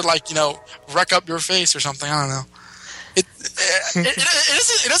are going to, wreck up your face or something. I don't know. It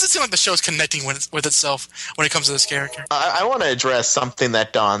doesn't seem like the show's connecting with itself when it comes to this character. I want to address something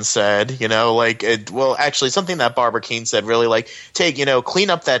that Don said, actually something that Barbara Keene said, really, like, clean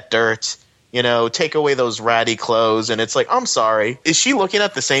up that dirt. Take away those ratty clothes, and it's like, I'm sorry. Is she looking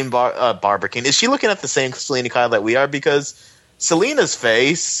at the same Barbara Keene? Is she looking at the same Selena Kyle that we are? Because Selena's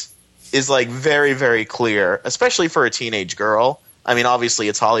face is, like, very, very clear, especially for a teenage girl. I mean, obviously,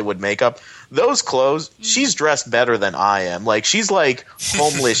 it's Hollywood makeup. Those clothes, she's dressed better than I am. Like, she's, like,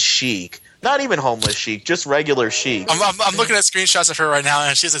 homeless chic. Not even homeless chic, just regular chic. I'm looking at screenshots of her right now,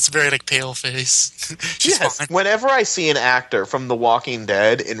 and she has this very, like, pale face. She's fine. Whenever I see an actor from The Walking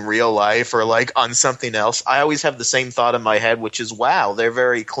Dead in real life or, like, on something else, I always have the same thought in my head, which is, wow, they're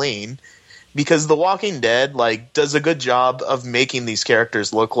very clean. Because The Walking Dead, like, does a good job of making these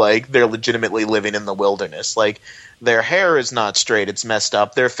characters look like they're legitimately living in the wilderness. Like, their hair is not straight, it's messed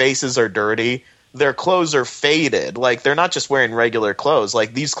up. Their faces are dirty. Their clothes are faded. Like, they're not just wearing regular clothes.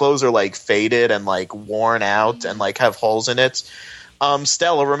 Like, these clothes are, like, faded and, like, worn out and, like, have holes in it.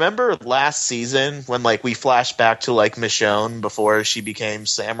 Stella, remember last season when, like, we flashed back to, like, Michonne before she became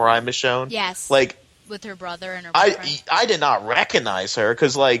Samurai Michonne? Yes. Like, with her brother and her boyfriend. I did not recognize her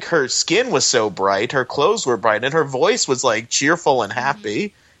because, like, her skin was so bright, her clothes were bright, and her voice was, like, cheerful and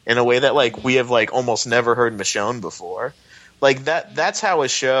happy in a way that, like, we have, like, almost never heard Michonne before. Like, that's how a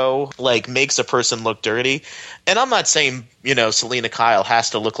show, like, makes a person look dirty. And I'm not saying, Selena Kyle has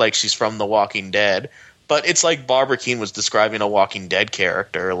to look like she's from The Walking Dead, but it's like Barbara Keene was describing a Walking Dead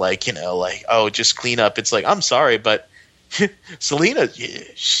character, like, oh, just clean up. It's like, I'm sorry, but Selena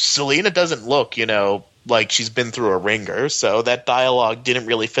doesn't look, like she's been through a ringer, so that dialogue didn't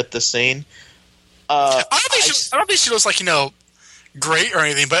really fit the scene. I don't think she looks like, great or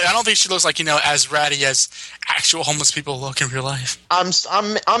anything, but I don't think she looks like, as ratty as actual homeless people look in real life.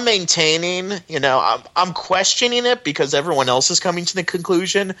 I'm maintaining, I'm questioning it because everyone else is coming to the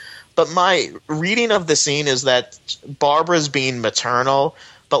conclusion, but my reading of the scene is that Barbara's being maternal,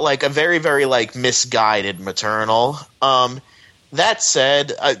 but, like, a very, very, like, misguided maternal. That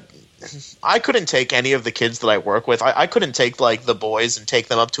said, I couldn't take any of the kids that I work with. I couldn't take, like, the boys and take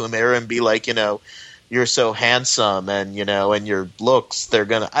them up to a mirror and be like, you're so handsome and, and your looks, they're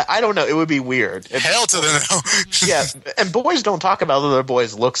gonna... I don't know. It would be weird. Hell to the no. Yeah, and boys don't talk about other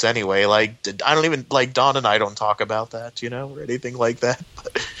boys' looks anyway. Like, I don't even... Like, Dawn and I don't talk about that, or anything like that.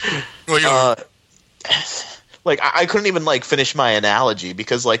 Well, like, I couldn't even, like, finish my analogy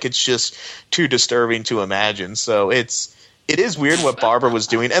because, like, it's just too disturbing to imagine. So it is weird what Barbara was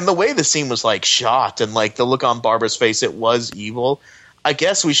doing. And the way the scene was, like, shot and, like, the look on Barbara's face, it was evil. I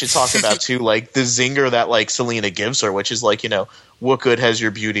guess we should talk about, too, like, the zinger that, like, Selena gives her, which is, like, what good has your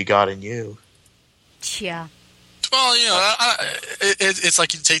beauty got in you? Yeah. Well, it's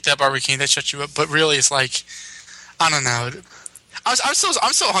like you take that Barbara Keene, that shut you up, but really it's like, I don't know. I'm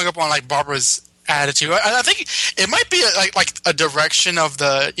so hung up on, like, Barbara's attitude. I think it might be like a direction of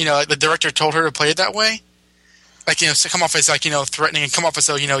the, the director told her to play it that way. Like, to come off as, like, threatening and come off as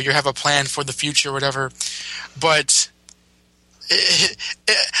though, you have a plan for the future or whatever. But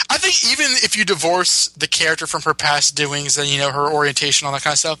I think even if you divorce the character from her past doings and, her orientation, all that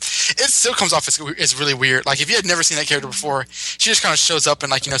kind of stuff, it still comes off as really weird. Like, if you had never seen that character before, she just kind of shows up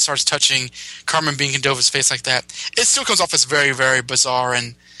and, like, starts touching Carmen Bean-Condova's face like that. It still comes off as very, very bizarre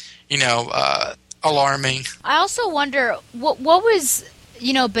and, alarming. I also wonder what was,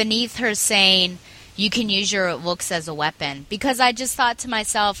 beneath her saying, you can use your looks as a weapon. Because I just thought to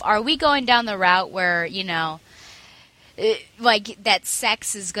myself, are we going down the route where, like that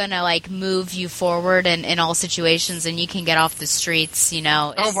sex is gonna like move you forward in all situations, and you can get off the streets,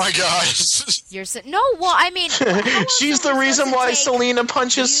 Oh my gosh! Well, I mean, she's the reason why Selena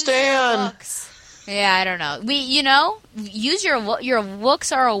punches Stan. Yeah, I don't know. Use your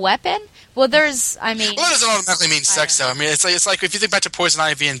looks are a weapon. Well, well, that doesn't automatically mean sex, though. I mean, it's like if you think back to Poison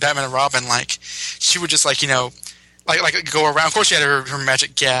Ivy and Batman and Robin, like she would just like go around. Of course, she had her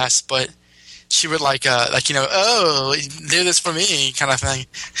magic gas, but she would oh, do this for me, kind of thing.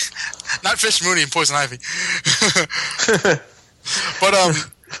 Not Fish Mooney and Poison Ivy, but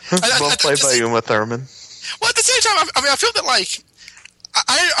both played by Uma Thurman. Well, at the same time, I feel that like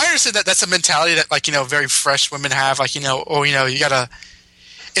I understand that that's a mentality that very fresh women have, you gotta.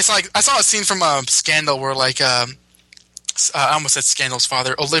 It's like I saw a scene from Scandal where I almost said Scandal's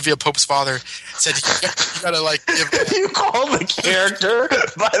father, Olivia Pope's father, said you gotta give. You call the character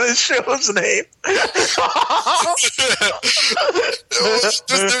by the show's name.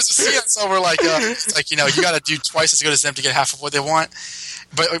 There's a scene I saw where you gotta do twice as good as them to get half of what they want,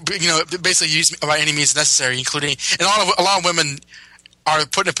 but basically use by any means necessary, including and a lot of women are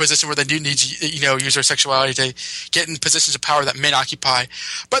put in a position where they do need to, use their sexuality to get in positions of power that men occupy.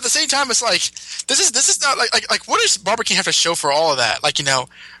 But at the same time, it's like this is not like what does Barbara Kean have to show for all of that?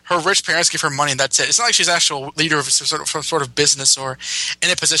 Her rich parents give her money and that's it. It's not like she's an actual leader of some sort of business or in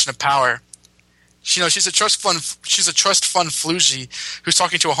a position of power. She's a trust fund floozy who's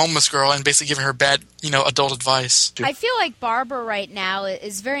talking to a homeless girl and basically giving her bad adult advice. I feel like Barbara right now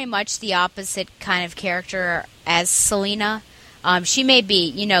is very much the opposite kind of character as Selena. She may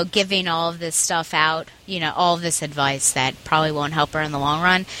be, giving all of this stuff out, all of this advice that probably won't help her in the long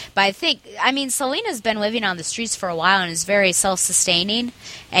run. But Selena's been living on the streets for a while and is very self-sustaining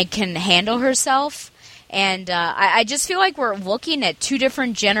and can handle herself. And I just feel like we're looking at two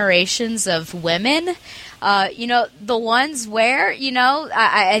different generations of women. The ones where,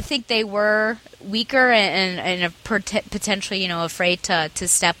 I think they were weaker and potentially, afraid to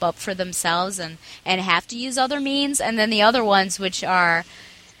step up for themselves and have to use other means. And then the other ones which are,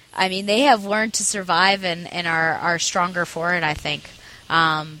 they have learned to survive and are stronger for it, I think.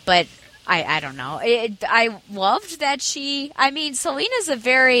 But I don't know. I loved that Selena's a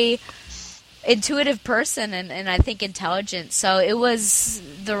very intuitive person and I think intelligent. So it was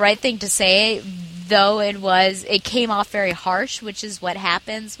the right thing to say, though it came off very harsh, which is what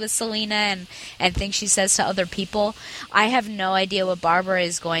happens with Selena and things she says to other people. I have no idea what Barbara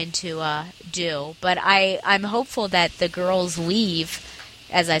is going to do, but I'm hopeful that the girls leave.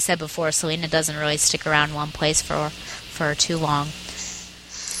 As I said before, Selena doesn't really stick around one place for too long.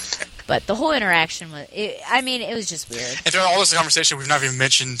 But the whole interaction it was just weird. And throughout all this conversation, we've not even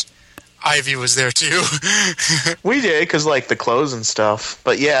mentioned Ivy was there too. We did because the clothes and stuff.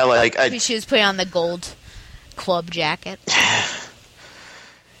 But yeah, she was putting on the gold club jacket.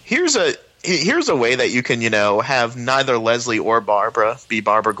 Here's a way that you can have neither Leslie or Barbara be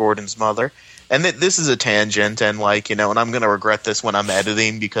Barbara Gordon's mother. And this is a tangent, and and I'm gonna regret this when I'm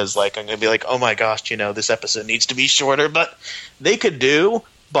editing because I'm gonna be like, oh my gosh, this episode needs to be shorter. But they could do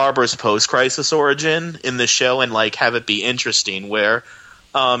Barbara's post-crisis origin in the show and have it be interesting where.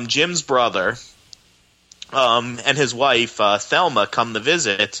 Jim's brother and his wife Thelma come to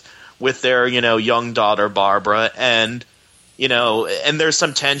visit with their young daughter Barbara, and and there's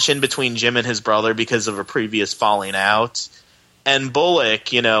some tension between Jim and his brother because of a previous falling out. And Bullock,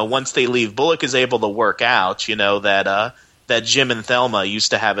 once they leave, Bullock is able to work out that Jim and Thelma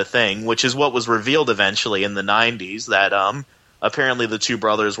used to have a thing, which is what was revealed eventually in the 90s that apparently the two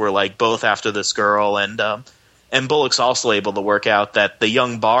brothers were both after this girl. And Bullock's also able to work out that the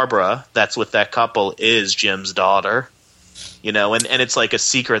young Barbara that's with that couple is Jim's daughter, and it's a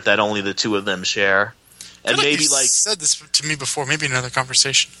secret that only the two of them share. And maybe you said this to me before, maybe another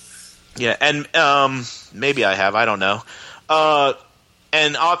conversation. Yeah, and maybe I have, I don't know.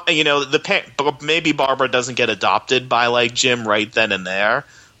 And maybe Barbara doesn't get adopted by Jim right then and there,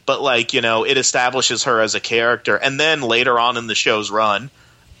 but it establishes her as a character, and then later on in the show's run.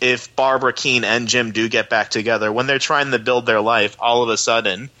 If Barbara Kean and Jim do get back together, when they're trying to build their life, all of a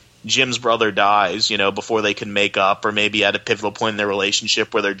sudden, Jim's brother dies, before they can make up, or maybe at a pivotal point in their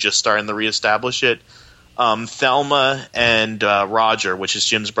relationship where they're just starting to reestablish it. Thelma and Roger, which is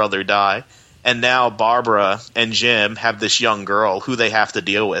Jim's brother, die. And now Barbara and Jim have this young girl who they have to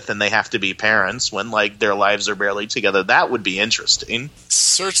deal with, and they have to be parents when, their lives are barely together. That would be interesting.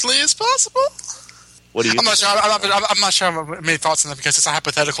 Certainly is possible. What do you? I'm not sure. I'm not sure I have many thoughts on that because it's a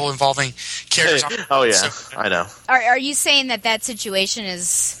hypothetical involving characters. Oh yeah, I know. Are you saying that situation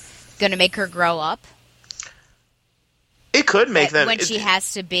is going to make her grow up? It could make them when she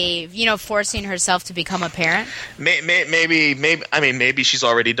has to be, forcing herself to become a parent. Maybe she's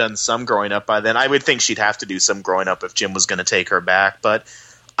already done some growing up by then. I would think she'd have to do some growing up if Jim was going to take her back. But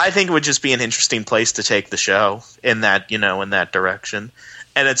I think it would just be an interesting place to take the show in that direction.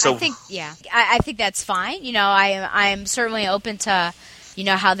 And it's I think that's fine. I'm certainly open to,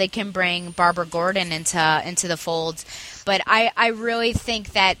 how they can bring Barbara Gordon into the fold. But I really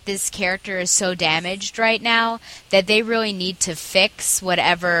think that this character is so damaged right now that they really need to fix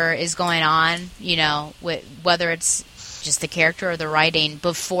whatever is going on, whether it's just the character or the writing,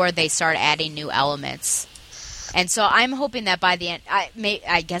 before they start adding new elements. And so I'm hoping that by the end,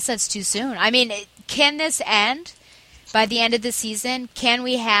 I guess that's too soon. I mean, can this end by the end of the season? Can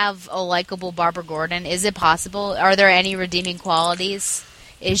we have a likable Barbara Gordon? Is it possible? Are there any redeeming qualities?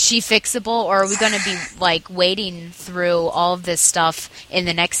 Is she fixable, or are we going to be waiting through all of this stuff in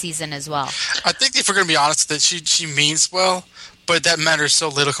the next season as well? I think if we're going to be honest, that she means well, but that matters so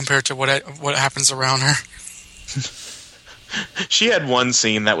little compared to what happens around her. She had one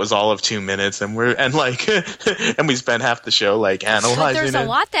scene that was all of 2 minutes, and we spent half the show analyzing but there's it. A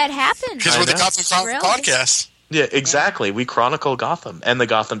lot that happened because we're the Gotham podcast. Yeah, exactly. We chronicle Gotham and the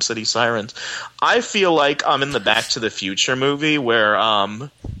Gotham City Sirens. I feel like I'm in the Back to the Future movie where, after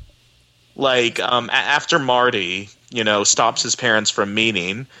Marty, stops his parents from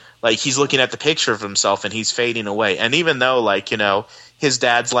meeting, he's looking at the picture of himself and he's fading away. And even though, his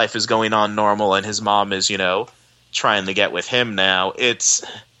dad's life is going on normal and his mom is, trying to get with him now,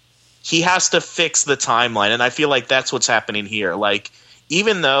 he has to fix the timeline. And I feel like that's what's happening here.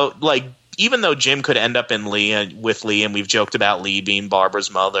 Even though Jim could end up with Lee, and we've joked about Lee being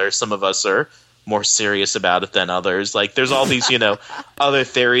Barbara's mother, some of us are more serious about it than others. There's all these, other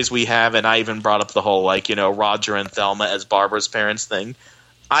theories we have, and I even brought up the whole, Roger and Thelma as Barbara's parents thing.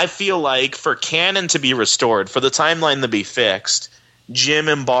 I feel like for canon to be restored, for the timeline to be fixed, Jim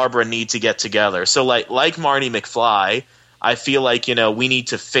and Barbara need to get together. So, like Marty McFly, I feel like, we need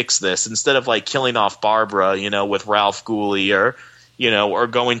to fix this. Instead of, killing off Barbara, with Ralph Gooley or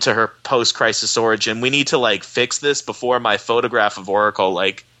going to her post-crisis origin. We need to, fix this before my photograph of Oracle,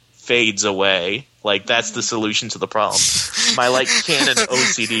 fades away. That's the solution to the problem. My, canon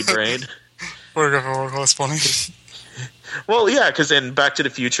OCD brain. Photograph of Oracle is funny. Well, yeah, because in Back to the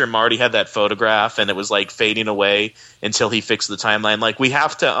Future, Marty had that photograph, and it was, fading away until he fixed the timeline. We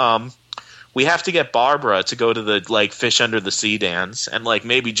have to get Barbara to go to the, Fish Under the Sea dance, and,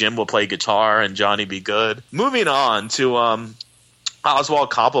 maybe Jim will play guitar and Johnny be good. Moving on to, Oswald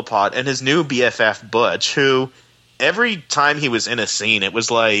Cobblepot and his new BFF Butch, who every time he was in a scene, it was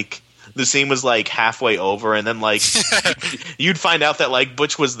the scene was halfway over, and then you'd find out that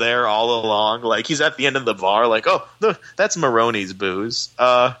Butch was there all along. He's at the end of the bar, oh, look, that's Maroney's booze.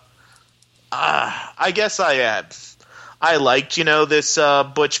 I guess I liked this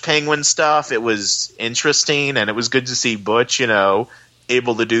Butch Penguin stuff. It was interesting, and it was good to see Butch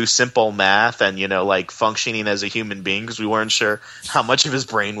able to do simple math and functioning as a human being, because we weren't sure how much of his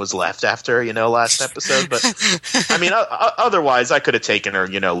brain was left after last episode. But I mean, otherwise I could have taken her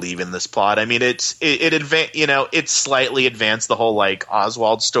leaving this plot. I mean, it slightly advanced the whole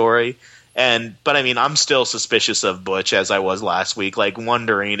Oswald story, but I mean, I'm still suspicious of Butch as I was last week,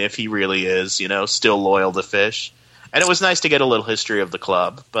 wondering if he really is still loyal to Fish. And it was nice to get a little history of the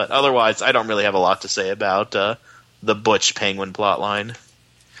club, but otherwise I don't really have a lot to say about the Butch Penguin plotline.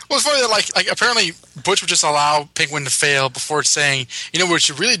 Well, it's funny that apparently Butch would just allow Penguin to fail before saying, what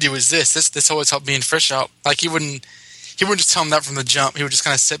you really do is this always helped me and Fish out. He wouldn't just tell him that from the jump. He would just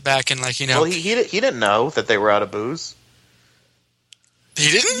kind of sit back and Well, he didn't know that they were out of booze. He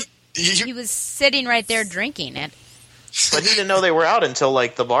didn't. He was sitting right there drinking it. But he didn't know they were out until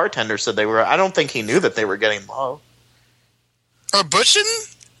the bartender said they were. I don't think he knew that they were getting low. Butch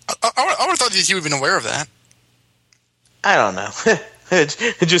didn't? I would have thought that he would have been aware of that. I don't know.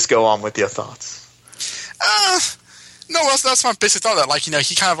 Just go on with your thoughts. No, that's my basic thought. That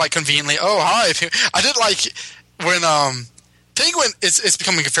he kind of conveniently. Oh, hi. I did when Penguin it's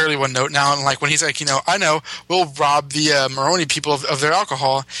becoming a fairly one note now, and when he's I know we'll rob the Maroney people of their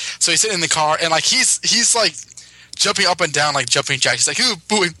alcohol. So he's sitting in the car and he's jumping up and down like jumping jacks. He's oh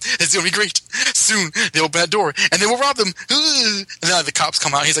boy, it's gonna be great. Soon they open that door and then we'll rob them. And then the cops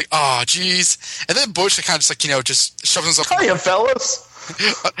come out. And he's oh jeez. And then Butch kind of just just shoves himself. Hiya, fellas.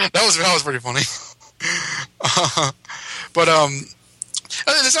 that was pretty funny. But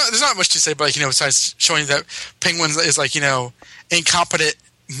there's not much to say, but besides showing that Penguin is incompetent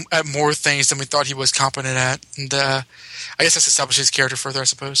at more things than we thought he was competent at, and I guess that's established his character further, I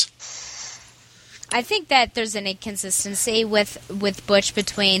suppose. I think that there's an inconsistency with Butch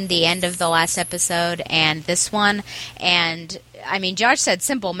between the end of the last episode and this one. And, I mean, Josh said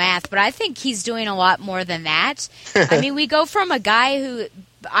simple math, but I think he's doing a lot more than that. I mean, we go from a guy who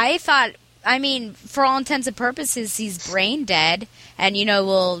I thought, I mean, for all intents and purposes, he's brain dead and, you know,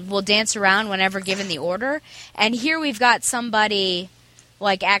 will dance around whenever given the order. And here we've got somebody,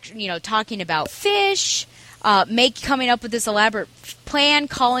 like, you know, talking about fish, coming up with this elaborate plan,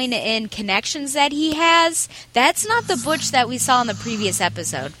 calling in connections that he has. That's not the Butch that we saw in the previous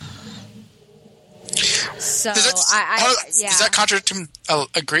episode. So, does that contradict him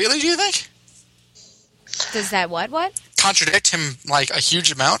greatly, do you think? Does that what? Contradict him, like, a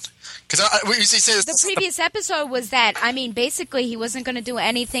huge amount? Because we usually say the previous episode was that, I mean, basically he wasn't going to do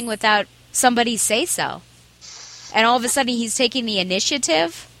anything without somebody say so. And all of a sudden he's taking the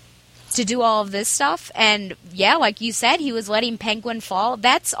initiative to do all of this stuff. And, yeah, like you said, he was letting Penguin fall.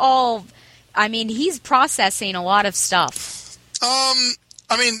 That's all. I mean, he's processing a lot of stuff. I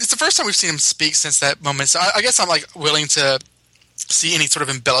mean, it's the first time we've seen him speak since that moment. So I guess I'm, like, willing to see any sort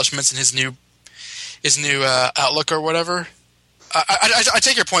of embellishments in his new outlook or whatever. I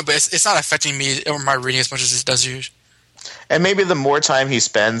take your point, but it's not affecting me or my reading as much as it does you. And maybe the more time he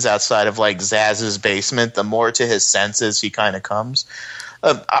spends outside of, like, Zaz's basement, the more to his senses he kind of comes.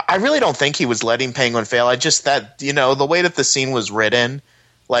 I really don't think he was letting Penguin fail. I just that, you know, the way that the scene was written,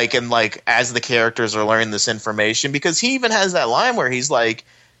 like, and like as the characters are learning this information, because he even has that line where he's like,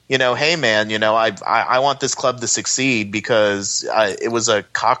 you know, hey man, you know, I want this club to succeed because it was a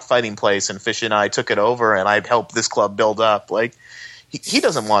cockfighting place and Fish and I took it over and I helped this club build up. Like, he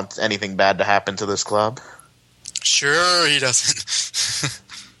doesn't want anything bad to happen to this club. Sure, he doesn't.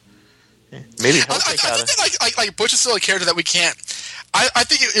 Maybe he'll take out it. Like Butch is still a character that we can't. I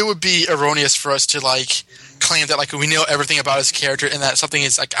think it would be erroneous for us to, like, claim that, like, we know everything about his character and that something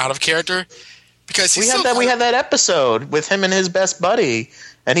is, like, out of character, because we had that episode with him and his best buddy,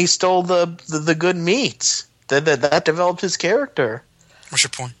 and he stole the good meat that developed his character. What's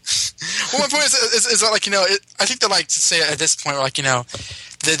your point? Well, my point is that, like, you know, I think that, like, to say at this point, like, you know,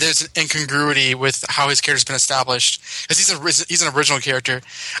 that there's an incongruity with how his character's been established, because he's an original character.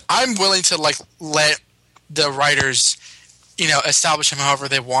 I'm willing to, like, let the writers, you know, establish him however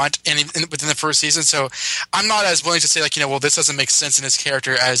they want within the first season. So I'm not as willing to say, like, you know, well, this doesn't make sense in his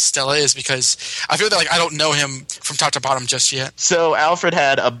character as Stella is, because I feel that, like, I don't know him from top to bottom just yet. So Alfred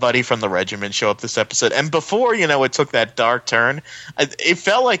had a buddy from the regiment show up this episode, and before, you know, it took that dark turn, it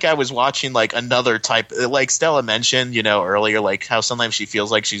felt like I was watching, like, another type, like Stella mentioned, you know, earlier, like how sometimes she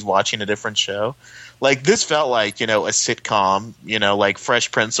feels like she's watching a different show. Like, this felt like, you know, a sitcom, you know, like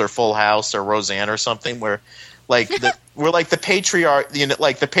Fresh Prince or Full House or Roseanne or something, where like the patriarch, you know,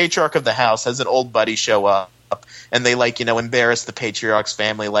 like the patriarch of the house has an old buddy show up, and they, like, you know, embarrass the patriarch's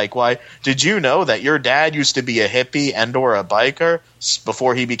family. Like, why did you know that your dad used to be a hippie and or a biker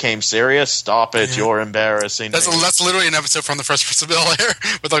before he became serious? Stop it! Yeah. You're embarrassing. That's literally an episode from the Fresh Prince of Bel-Air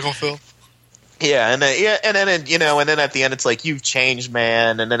with Uncle Phil. Yeah, and then you know, and then at the end it's like, you've changed,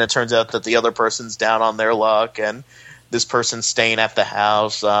 man, and then it turns out that the other person's down on their luck, and this person's staying at the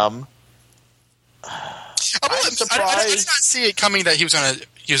house. I'm surprised. I did not see it coming that he was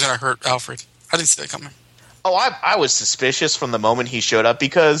gonna hurt Alfred. I didn't see that coming. Oh, I was suspicious from the moment he showed up,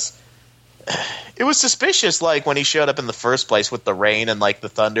 because it was suspicious, like, when he showed up in the first place with the rain and, like, the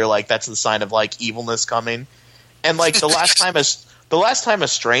thunder, like, that's the sign of, like, evilness coming. And, like, the last time a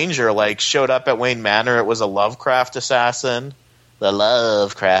stranger, like, showed up at Wayne Manor, it was a Lovecraft assassin. The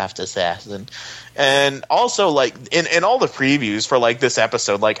Lovecraft assassin. And also, like, in all the previews for, like, this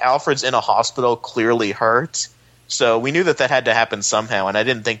episode, like, Alfred's in a hospital, clearly hurt. So we knew that had to happen somehow, and I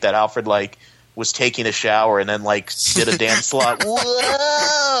didn't think that Alfred, like, was taking a shower and then, like, did a dance slot,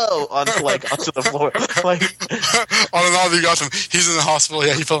 whoa, onto the floor. Like, all in all, you got him. He's in the hospital.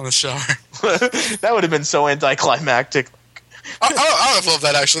 Yeah, he fell in the shower. That would have been so anticlimactic. I would have loved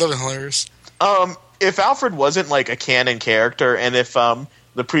that, actually. That would have been hilarious. If Alfred wasn't, like, a canon character, and if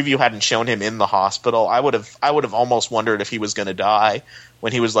the preview hadn't shown him in the hospital, I would have almost wondered if he was going to die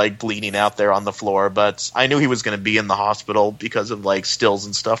when he was, like, bleeding out there on the floor. But I knew he was going to be in the hospital because of, like, stills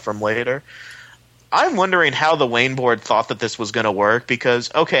and stuff from later. I'm wondering how the Wayne board thought that this was going to work,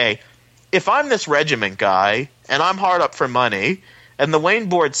 because, okay, if I'm this regiment guy and I'm hard up for money, and the Wayne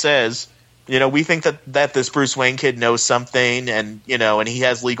board says, you know, we think that this Bruce Wayne kid knows something, and, you know, and he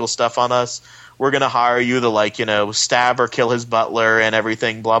has legal stuff on us, we're going to hire you to, like, you know, stab or kill his butler and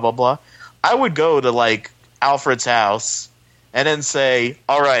everything, blah, blah, blah. I would go to, like, Alfred's house and then say,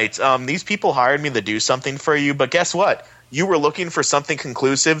 all right, these people hired me to do something for you, but guess what? You were looking for something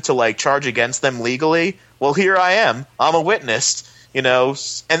conclusive to, like, charge against them legally? Well, here I am. I'm a witness.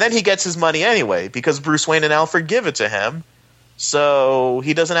 and then he gets his money anyway because Bruce Wayne and Alfred give it to him. So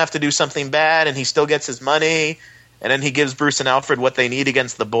he doesn't have to do something bad, and he still gets his money. And then he gives Bruce and Alfred what they need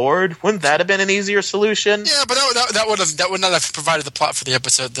against the Board. Wouldn't that have been an easier solution? Yeah, but that would not have provided the plot for the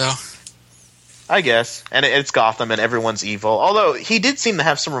episode, though. I guess. And it's Gotham, and everyone's evil. Although he did seem to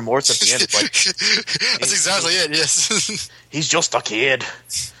have some remorse at the end. That's exactly it. Yes. He's just a kid.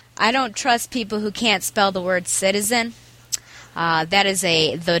 I don't trust people who can't spell the word citizen. That is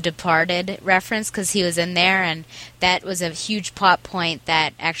a The Departed reference because he was in there, and that was a huge plot point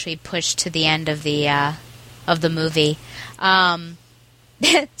that actually pushed to the end of the movie.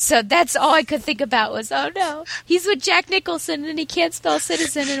 So that's all I could think about was, oh no, he's with Jack Nicholson and he can't spell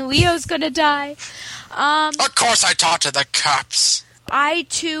citizen and Leo's gonna die. Of course I talked to the cops. I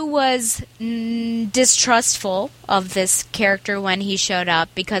too was distrustful of this character when he showed up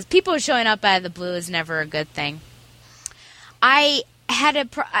because people showing up out of the blue is never a good thing. I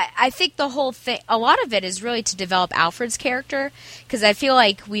think the whole thing, a lot of it is really to develop Alfred's character because I feel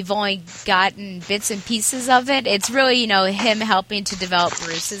like we've only gotten bits and pieces of it. It's really, him helping to develop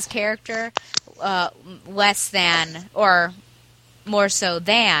Bruce's character less than or more so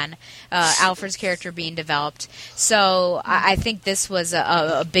than Alfred's character being developed. So I think this was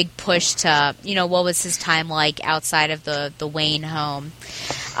a big push to, what was his time like outside of the Wayne home.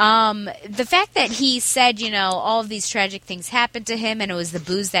 The fact that he said, all of these tragic things happened to him and it was the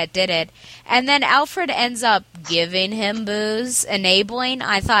booze that did it, and then Alfred ends up giving him booze, enabling,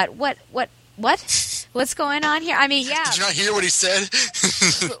 I thought, what? What's going on here? I mean, yeah. Did you not hear what he said?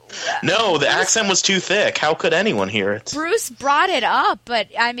 No, the accent was too thick. How could anyone hear it? Bruce brought it up, but,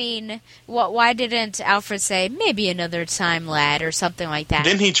 I mean, why didn't Alfred say, maybe another time, lad, or something like that?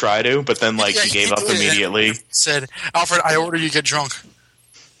 Didn't he try to, but then, he gave up immediately? Said, Alfred, I order you get drunk.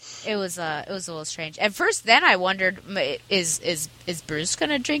 It was a little strange. At first, then I wondered, is Bruce going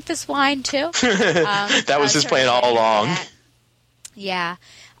to drink this wine, too? That was his plan all along. Yeah.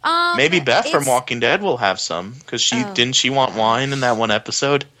 Maybe Beth from Walking Dead will have some, because didn't she want wine in that one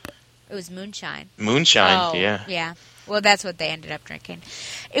episode? It was moonshine. Moonshine, yeah. Yeah. Well, that's what they ended up drinking.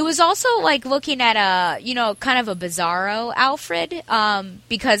 It was also like looking at kind of a bizarro Alfred,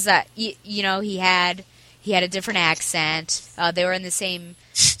 because he had a different accent. They were in the same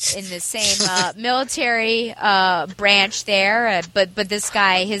military branch there, but this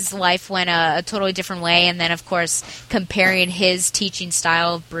guy, his life went a totally different way. And then, of course, comparing his teaching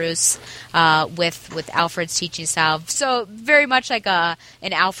style of Bruce with Alfred's teaching style, so very much like an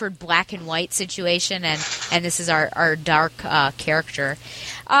Alfred black and white situation, and this is our dark character.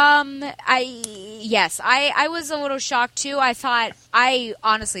 I was a little shocked too. I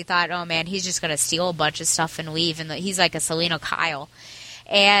honestly thought, oh man, he's just going to steal a bunch of stuff and leave, and he's like a Selena Kyle.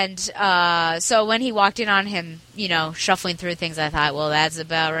 And so when he walked in on him, shuffling through things, I thought, well, that's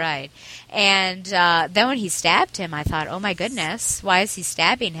about right. And then when he stabbed him, I thought, oh my goodness, why is he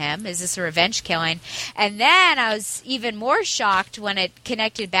stabbing him? Is this a revenge killing? And then I was even more shocked when it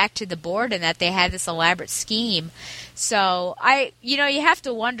connected back to the Board and that they had this elaborate scheme. So you have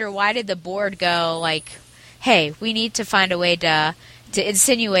to wonder, why did the Board go like, hey, we need to find a way to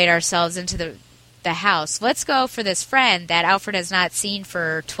insinuate ourselves into the house. Let's go for this friend that Alfred has not seen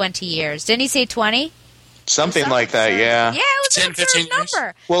for 20 years. Didn't he say 20? Something like that, yeah. Yeah, it was 10, 15 years.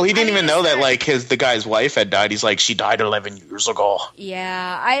 number. Well, he didn't even know that, the guy's wife had died. He's like, she died 11 years ago.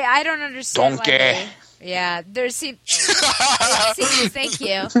 Yeah, I don't understand. Donkey. Yeah, there seems. Thank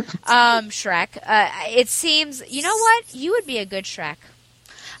you, Shrek. It seems. You know what? You would be a good Shrek.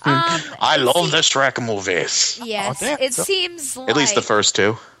 I love the Shrek movies. Yes, it seems like, at least the first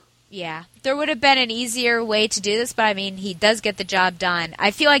two. Yeah, there would have been an easier way to do this, but I mean, he does get the job done.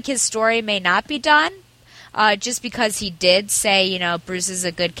 I feel like his story may not be done, just because he did say, Bruce is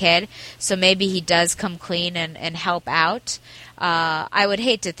a good kid, so maybe he does come clean and help out. I would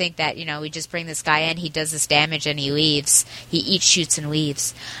hate to think that, we just bring this guy in, he does this damage, and he leaves. He eats, shoots, and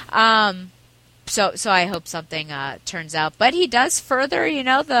leaves. So I hope something turns out. But he does further,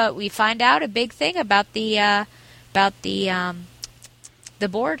 we find out a big thing about the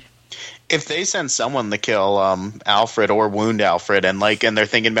Board. If they send someone to kill Alfred or wound Alfred, and they're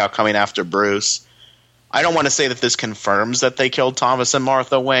thinking about coming after Bruce, I don't want to say that this confirms that they killed Thomas and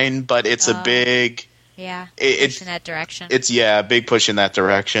Martha Wayne, but it's a big push in that direction. It's a big push in that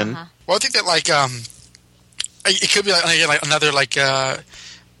direction. Uh-huh. Well, I think that it could be like another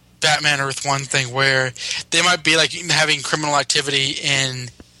Batman Earth 1 thing where they might be having criminal activity in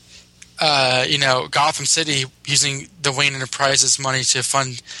Gotham City using the Wayne Enterprises money to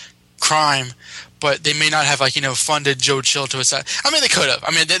fund crime, but they may not have funded Joe Chill to assassinate. I mean, they could have.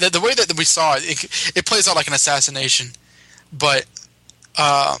 I mean, the way that we saw it plays out like an assassination, but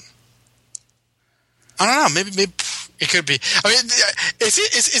I don't know. Maybe it could be. I mean,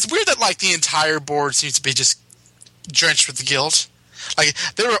 it's weird that like the entire board seems to be just drenched with guilt. Like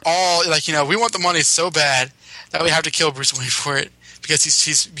they were all like, we want the money so bad that we have to kill Bruce Wayne for it because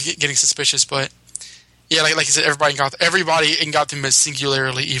he's getting suspicious. But yeah, like you said, everybody in Gotham is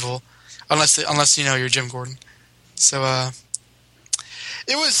singularly evil, unless you're Jim Gordon. So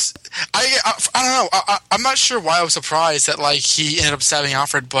it was. I don't know. I'm not sure why I was surprised that like he ended up stabbing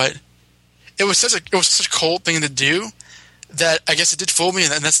Alfred, but it was such a cold thing to do that I guess it did fool me,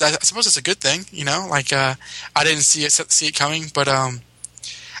 and I suppose it's a good thing, Like I didn't see it coming, but at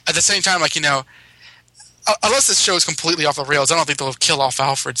the same time, like unless this show is completely off the rails, I don't think they'll kill off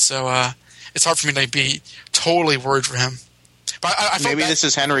Alfred. So it's hard for me to be totally worried for him. But I maybe this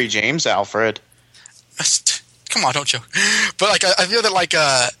is Henry James Alfred. Come on, don't joke. But like I feel that like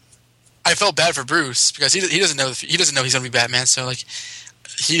I felt bad for Bruce because he doesn't know he's gonna be Batman. So like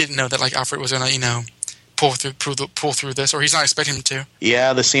he didn't know that like Alfred was gonna pull through this, or he's not expecting him to.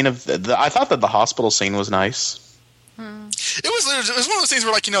 Yeah, the scene of I thought that the hospital scene was nice. It was one of those things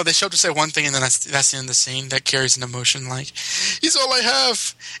where like they show up to say one thing and then that's the end of the scene that carries an emotion. Like he's all I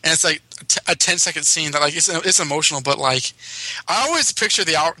have, and it's like a 10-second scene that like it's emotional, but like I always picture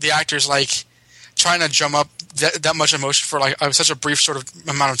the actors like trying to drum up that much emotion for like such a brief sort of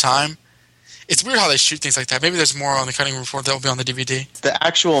amount of time. It's weird how they shoot things like that. Maybe there's more on the cutting room floor that will be on the DVD. The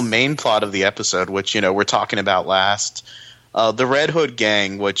actual main plot of the episode, which we're talking about last, the Red Hood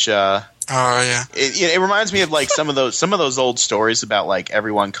gang, which oh yeah, it reminds me of like some of those old stories about like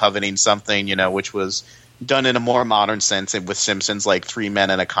everyone coveting something, which was done in a more modern sense with Simpsons, like 3 men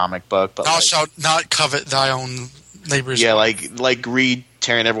in a comic book. But thou shalt not covet thy own neighbor's. Yeah, like greed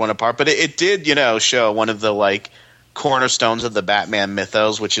tearing everyone apart. But it did, show one of the like cornerstones of the Batman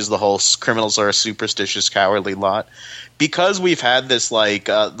mythos, which is the whole criminals are a superstitious, cowardly lot. Because we've had this like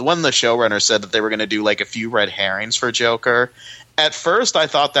the showrunner said that they were going to do like a few red herrings for Joker. At first, I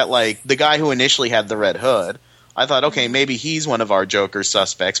thought that like the guy who initially had the Red Hood, I thought, okay, maybe he's one of our Joker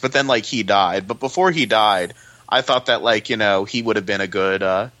suspects. But then like he died. But before he died, I thought that like he would have been a good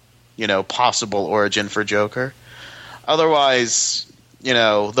possible origin for Joker. Otherwise,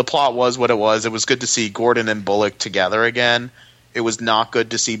 the plot was what it was. It was good to see Gordon and Bullock together again. It was not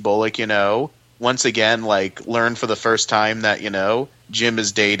good to see Bullock, once again, like, learn for the first time that, Jim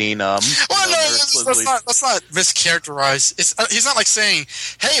is dating. Let's not mischaracterize. He's not like saying,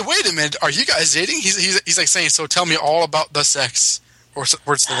 "Hey, wait a minute, are you guys dating?" He's like saying, "So tell me all about the sex." Or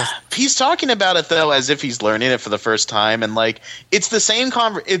words to the He's talking about it though as if he's learning it for the first time, and like it's the same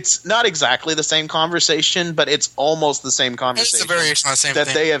it's not exactly the same conversation, but it's almost the same conversation. It's a variation on the same that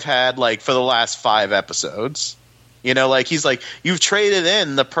thing they have had like for the last 5 episodes. Like he's like, you've traded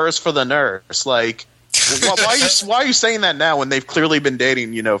in the purse for the nurse. Like, why are you saying that now when they've clearly been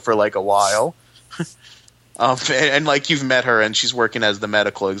dating, for like a while? And like you've met her and she's working as the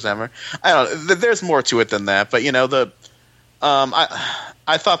medical examiner. I don't know. There's more to it than that, but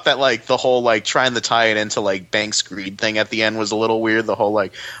I thought that like the whole like trying to tie it into like Banks greed thing at the end was a little weird. The whole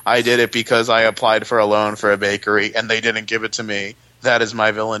like I did it because I applied for a loan for a bakery and they didn't give it to me. That is my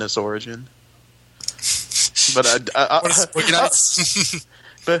villainous origin. But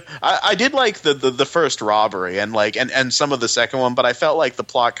but I did like the first robbery and like and some of the second one, but I felt like the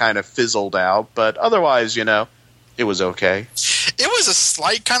plot kind of fizzled out. But otherwise, it was okay. It was a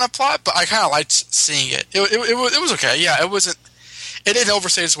slight kind of plot, but I kind of liked seeing it. It was okay. Yeah, it didn't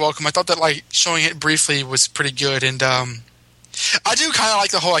overstay its welcome. I thought that like showing it briefly was pretty good, and I do kind of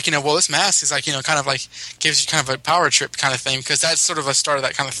like the whole like this mask is like kind of like gives you kind of a power trip kind of thing, because that's sort of a start of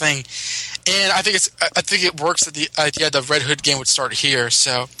that kind of thing. And I think it works that the Red Hood game would start here.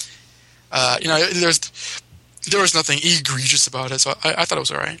 So there was nothing egregious about it, so I thought it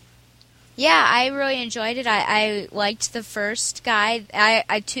was all right. Yeah, I really enjoyed it. I liked the first guy.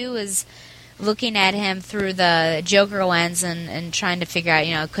 I too was looking at him through the Joker lens and trying to figure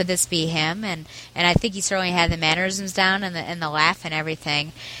out, could this be him? And I think he certainly had the mannerisms down and the laugh and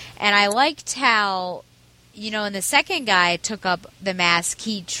everything. And I liked how, when the second guy took up the mask,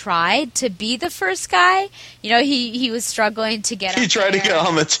 he tried to be the first guy. He was struggling to get. He tried to get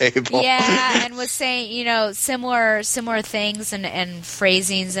on the table. Yeah, and was saying similar things and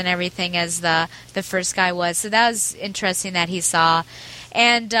phrasings and everything as the first guy was. So that was interesting that he saw.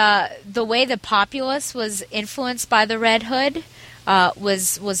 And the way the populace was influenced by the Red Hood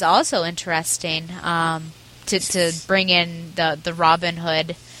was also interesting to bring in the Robin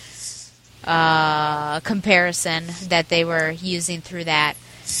Hood comparison that they were using through that.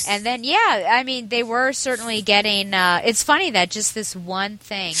 And then, they were certainly getting... it's funny that just this one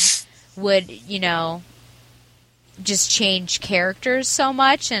thing would, just change characters so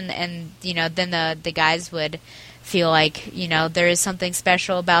much, and you know, then the guys would feel like, you know, there is something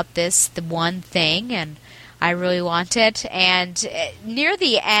special about this, the one thing, and I really want it. And near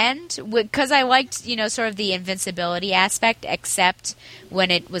the end, because I liked, you know, sort of the invincibility aspect, except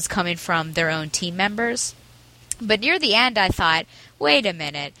when it was coming from their own team members. But near the end, I thought, wait a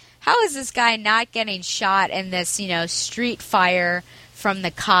minute, how is this guy not getting shot in this, you know, street fire from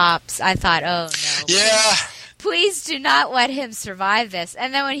the cops? I thought, oh no. Yeah. Please do not let him survive this.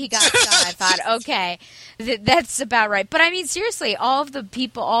 And then when he got shot, I thought, okay, that's about right. But I mean, seriously, all of the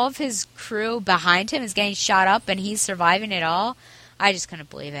people, all of his crew behind him is getting shot up and he's surviving it all. I just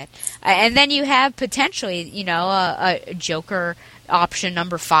couldn't believe it. And then you have potentially, you know, a Joker option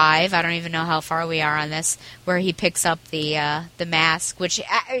number 5. I don't even know how far we are on this, where he picks up the mask, which...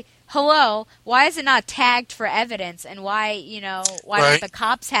 hello, why is it not tagged for evidence? And why, you know, why don't the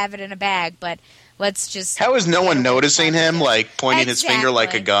cops have it in a bag? But let's just... How is no one noticing him, like, pointing his finger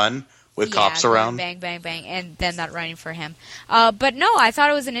like a gun with cops around? Bang, bang, bang, and then not running for him. But no, I thought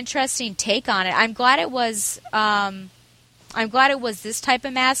it was an interesting take on it. I'm glad it was... I'm glad it was this type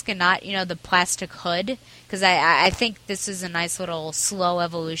of mask and not, you know, the plastic hood, because I think this is a nice little slow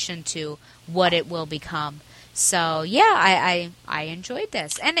evolution to what it will become. So, yeah, I enjoyed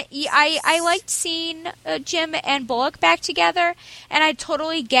this. And I liked seeing Jim and Bullock back together, and I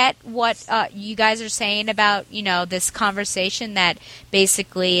totally get what you guys are saying about, you know, this conversation that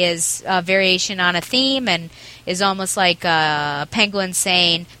basically is a variation on a theme and is almost like Penguin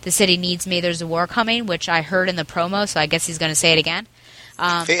saying, the city needs me, there's a war coming, which I heard in the promo, so I guess he's going to say it again.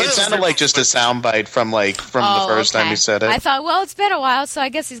 It sounded like just a soundbite from the first time he said it. I thought, well, it's been a while, so I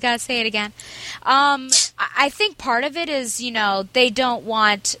guess he's got to say it again. I think part of it is, you know, they don't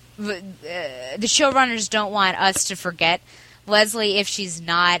want the showrunners don't want us to forget Leslie if she's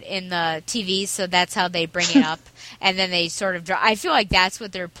not in the TV, so that's how they bring it up. And then they sort of I feel like that's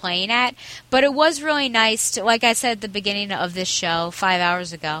what they're playing at. But it was really nice to, like I said at the beginning of this show 5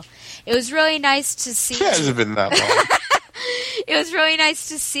 hours ago, it was really nice to see. It hasn't been that long. It was really nice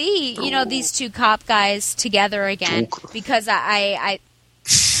to see, you know, these two cop guys together again, because I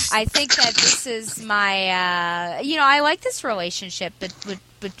think that this is my, you know, I like this relationship, but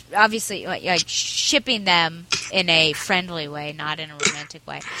obviously, like shipping them in a friendly way, not in a romantic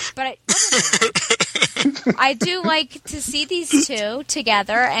way. But I do like to see these two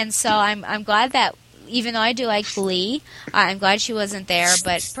together, and so I'm glad that, even though I do like Lee, I'm glad she wasn't there,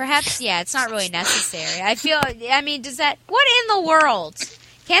 but perhaps, yeah, it's not really necessary. I mean, what in the world?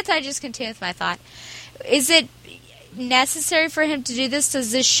 Can't I just continue with my thought? Is it necessary for him to do this?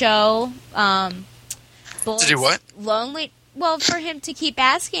 Does this show, to do what? Lonely? Well, for him to keep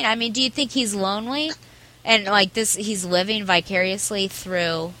asking. I mean, do you think he's lonely? And, like, he's living vicariously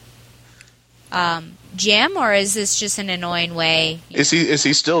through, Jim, or is this just an annoying way? Is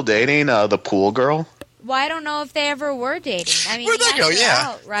he still dating the pool girl? Well, I don't know if they ever were dating. I mean, where'd that go? Yeah,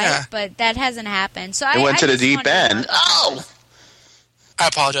 out, right? Yeah. But that hasn't happened. So I went to the deep end. Oh, I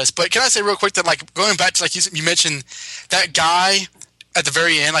apologize, but can I say real quick that, like, going back to, like, you mentioned that guy at the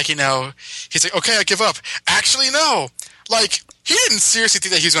very end, like, you know, he's like, okay, I give up. Actually, no, like, he didn't seriously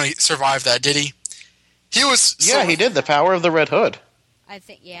think that he was going to survive that, did he? He was. He did. The power of the Red Hood. I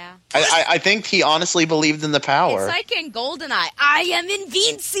think, yeah. I think he honestly believed in the power. It's like in GoldenEye, I am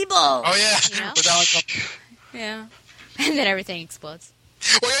invincible. Oh, yeah. You know? Yeah. And then everything explodes.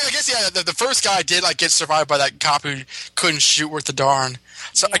 Well, yeah, I guess, yeah, the first guy did, like, get survived by that cop who couldn't shoot worth a darn.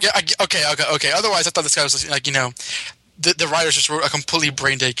 So, yeah. Okay. Otherwise, I thought this guy was, like, you know, the writers just wrote a completely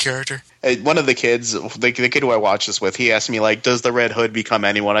brain-dead character. One of the kids, the kid who I watched this with, he asked me, like, does the Red Hood become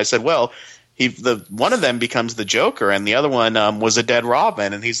anyone? I said, well, one of them becomes the Joker, and the other one was a dead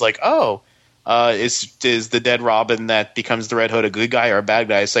Robin. And he's like, oh, is the dead Robin that becomes the Red Hood a good guy or a bad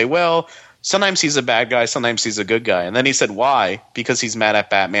guy? I say, well, sometimes he's a bad guy, sometimes he's a good guy. And then he said, why? Because he's mad at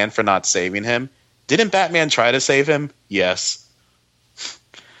Batman for not saving him. Didn't Batman try to save him? Yes.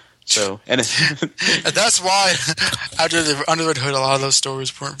 So, and that's why under the Red Hood, a lot of those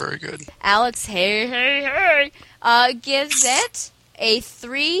stories weren't very good. Alex, hey, gives it a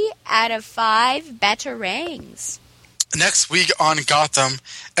 3 out of 5 batarangs. Next week on Gotham,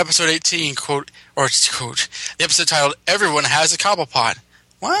 episode 18, quote, the episode titled, Everyone Has a Cobblepot.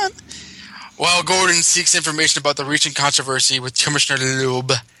 What? While Gordon seeks information about the recent controversy with Commissioner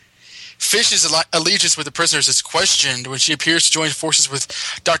Loeb, Fish's allegiance with the prisoners is questioned when she appears to join forces with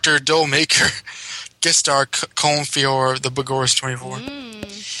Dr. Dolemaker, guest star Colin Feore, the Bogoris 24.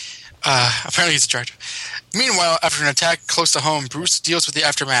 Apparently he's attractive. Meanwhile, after an attack close to home, Bruce deals with the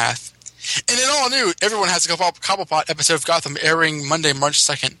aftermath. And in all new, Everyone Has a Cobblepot episode of Gotham airing Monday, March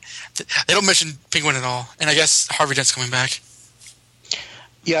 2nd. They don't mention Penguin at all. And I guess Harvey Dent's coming back.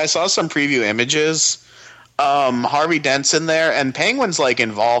 Yeah, I saw some preview images. Harvey Dent's in there, and Penguin's like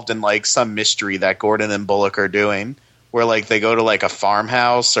involved in like some mystery that Gordon and Bullock are doing, where like they go to like a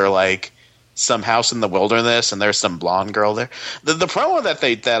farmhouse or like some house in the wilderness, and there's some blonde girl there. The promo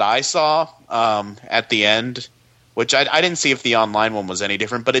that I saw at the end, which I didn't see if the online one was any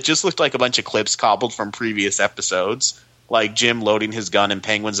different, but it just looked like a bunch of clips cobbled from previous episodes, like Jim loading his gun in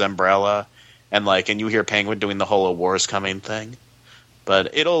Penguin's umbrella, and you hear Penguin doing the whole war's coming thing.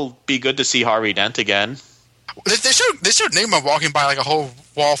 But it'll be good to see Harvey Dent again. They showed Nigma walking by like a whole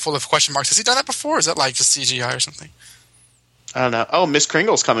wall full of question marks. Has he done that before? Or is that like just CGI or something? I don't know. Oh, Miss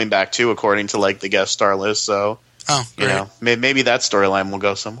Kringle's coming back too, according to like the guest star list. So, great. You know, maybe that storyline will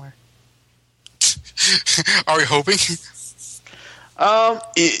go somewhere. Are we hoping?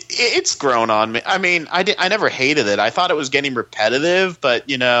 It's grown on me. I mean, I never hated it. I thought it was getting repetitive, but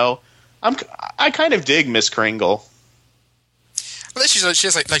you know, I kind of dig Miss Kringle. Well, she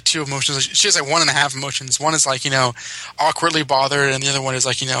has like two emotions. She has like 1.5 emotions. One is like, you know, awkwardly bothered, and the other one is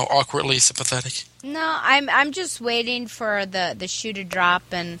like, you know, awkwardly sympathetic. No, I'm just waiting for the shoe to drop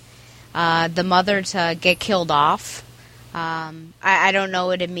and the mother to get killed off. I don't know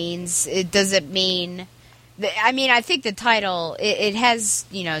what it means. Does it mean? I mean, I think the title it has,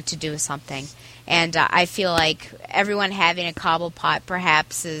 you know, to do with something, and I feel like everyone having a Cobblepot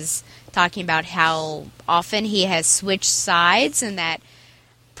perhaps is talking about how often he has switched sides, and that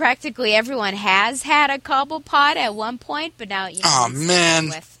practically everyone has had a Cobblepot at one point, but now, you know. Oh man!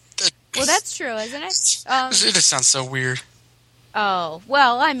 Well, that's true, isn't it? It just sounds so weird. Oh,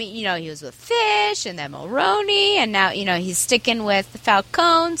 well, I mean, you know, he was with Fish and then Mulroney, and now, you know, he's sticking with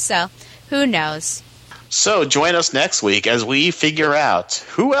Falcone, so who knows? So join us next week as we figure out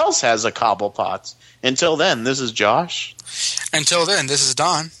who else has a Cobblepot. Until then, this is Josh. Until then, this is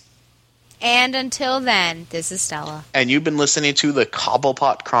Don. And until then, this is Stella. And you've been listening to the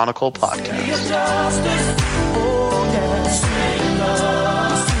Cobblepot Chronicle podcast.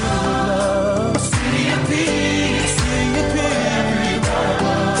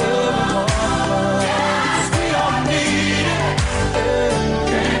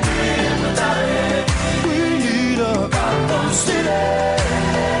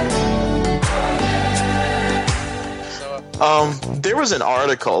 There was an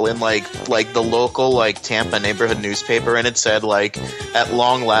article in like the local like Tampa neighborhood newspaper, and it said like at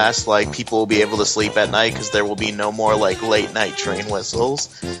long last like people will be able to sleep at night because there will be no more like late night train whistles.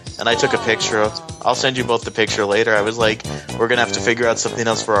 And I took a picture of. I'll send you both the picture later. I was like, we're gonna have to figure out something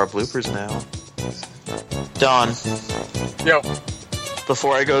else for our bloopers now. Don. Yo.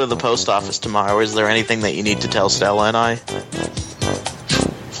 Before I go to the post office tomorrow, is there anything that you need to tell Stella and I?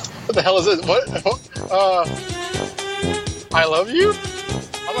 What the hell is this? What? I love you?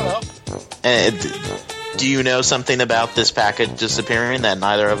 I don't know. And do you know something about this package disappearing that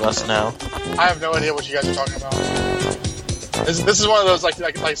neither of us know? I have no idea what you guys are talking about. This is one of those like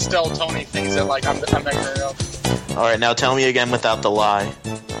Stell Tony things that like I'm ignorant of. All right, now tell me again without the lie.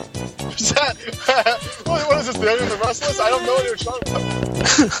 What's that? What is this? The Restless? I don't know what you're talking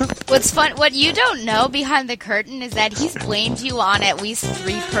about. What's fun? What you don't know behind the curtain is that he's blamed you on at least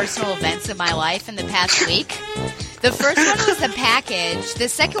 3 personal events in my life in the past week. The first one was the package. The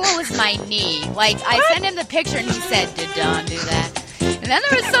second one was my knee. Like, I sent him the picture and he said, "Did Don do that?" And then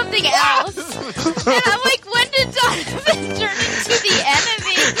there was something else. And I'm like, when did Donovan turn into the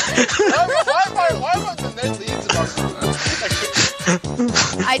enemy? Why was the Ned Leeds about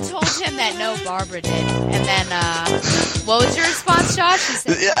I told him that no, Barbara did. And then, what was your response, Josh? You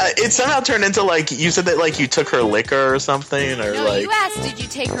said, it somehow turned into, like, you said that, like, you took her liquor or something, or, no, like... you asked, did you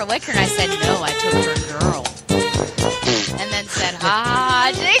take her liquor? And I said, no, I took her girl. And then said,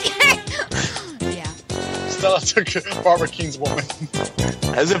 ha, JK. Yeah. Stella took Barbara King's woman.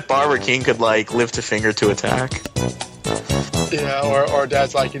 As if Barbara King could, like, lift a finger to attack. Yeah, or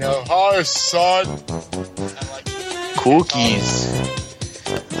Dad's like, you know, hi, son. And like, cookies.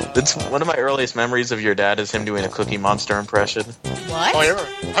 That's one of my earliest memories of your dad is him doing a Cookie Monster impression. What? Oh, I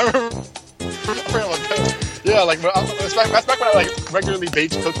remember. Yeah, like that's back when I like regularly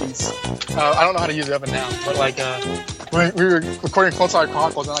baked cookies. I don't know how to use the oven now, but like when we were recording Clone Side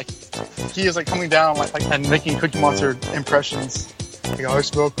Chronicles, and like he is like coming down like and making Cookie Monster impressions. Like, I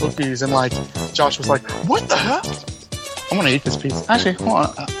smell cookies, and like Josh was like, "What the hell? I'm gonna eat this piece." Actually,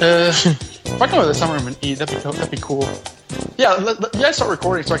 hold on. If I go to the sunroom and eat, that'd be cool. Yeah, you guys start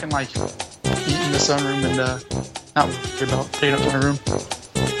recording so I can like eat in the sunroom and not worry about taking up my room.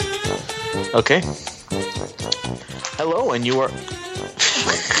 Okay. Hello, and you are.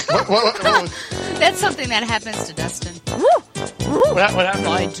 What That's something that happens to Dustin. happened?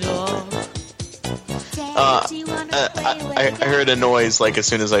 My dog. Do you wanna play with I heard a noise like as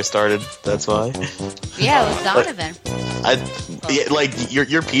soon as I started. That's why. Yeah, it was Donovan.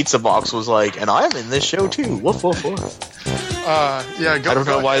 Your pizza box was like, and I'm in this show too. Woof woof woof. Yeah. I don't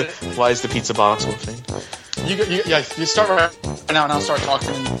know why. Why is the pizza box woofing? You start right now, and I'll start talking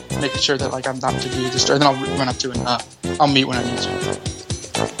and making sure that like I'm not to be disturbed. Then I'll run up to and I'll meet when I need to.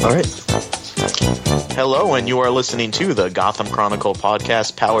 All right. Hello, and you are listening to the Gotham Chronicle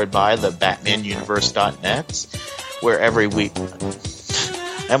podcast powered by the BatmanUniverse.net, where every week...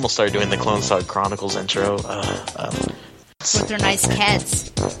 I almost started doing the Clone Saga Chronicles intro. With their nice Keds.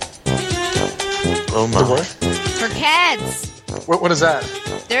 Oh my. For Keds. What is that?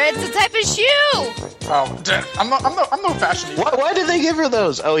 It's a type of shoe. Oh, damn. I'm no fashion. Why did they give her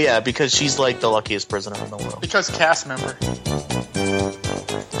those? Oh yeah, because she's like the luckiest prisoner in the world. Because cast member.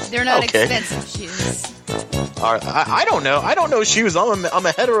 They're not Okay. expensive shoes. I don't know. I don't know shoes. I'm a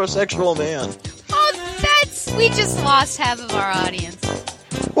heterosexual man. Oh, we just lost half of our audience.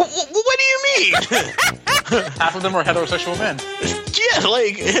 What do you mean? Half of them are heterosexual men. Yeah,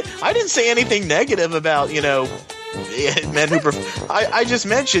 like I didn't say anything negative about men who prefer. I just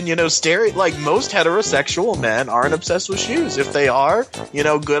mentioned like most heterosexual men aren't obsessed with shoes. If they are,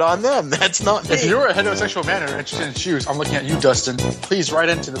 good on them. That's not me. If you're a heterosexual man and are interested in shoes, I'm looking at you, Dustin. Please write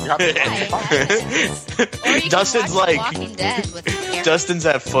into the Or you Dustin's can watch like- Walking Dead with Aaron. Dustin's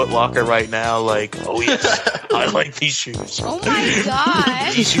at Foot Locker right now. Like, oh yes, I like these shoes. Oh my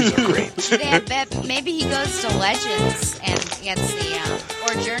god! These shoes are great. Maybe he goes to Legends and gets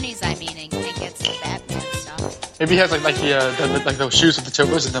or Journeys, and gets the Batman stuff. Maybe he has like those shoes with the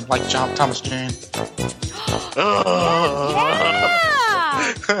toes in them, like Thomas Jane.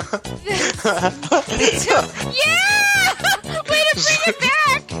 Yeah! Way to bring it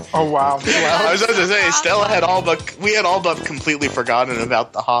back! Oh wow! I was about to say, Stella had we had all but completely forgotten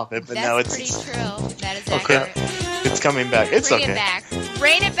about the Hobbit, but now That's it's pretty true. That is Okay. accurate. it's coming back. It's Bring okay. it back.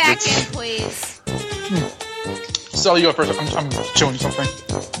 Rein it back in, please. Stella, you go first. I'm showing you something.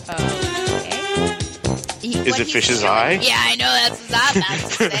 Okay. Is it Fish's eye? Yeah, I know. That's what I'm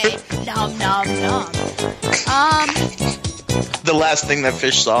about to say. Nom, nom, nom. The last thing that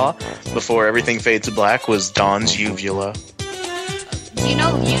Fish saw before everything fades to black was Dawn's uvula. Do you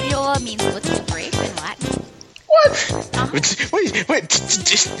know uvula means little grape in Latin? What? Wait,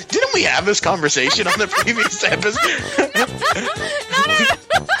 didn't we have this conversation on the previous episode?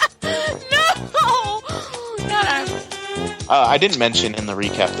 No. I didn't mention in the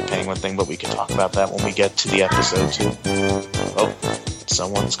recap the penguin thing, but we can talk about that when we get to the episode too. Oh,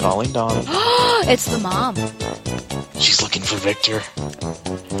 someone's calling Dawn. It's the mom. She's looking for Victor.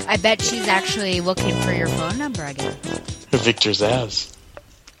 I bet she's actually looking for your phone number again. Victor's ass.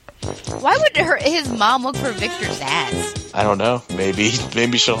 Why would his mom look for Victor's ass? I don't know. Maybe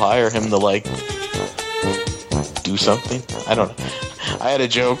she'll hire him to do something. I don't know. I had a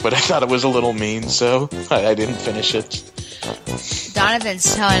joke, but I thought it was a little mean, so I didn't finish it.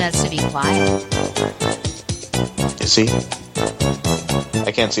 Donovan's telling us to be quiet. Is he?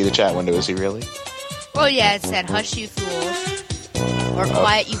 I can't see the chat window. Is he really? Oh yeah, it said hush you fools. Or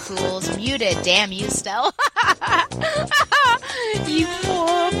quiet you fools. Muted, damn you, Stella. You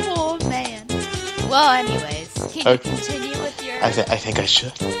poor man. Well, anyways, can you continue with your... I think I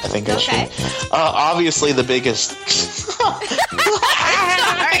should. I Okay. should. Obviously the biggest... Sorry.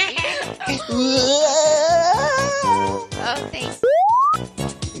 Oh, thanks.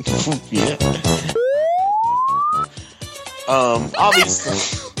 Yeah. Obviously...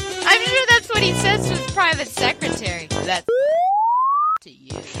 I'm sure that's what he says to his private secretary. That's to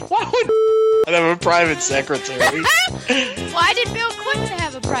you. Why would I have a private secretary? Why did Bill Clinton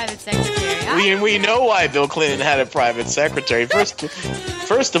have a private secretary? We know why Bill Clinton had a private secretary.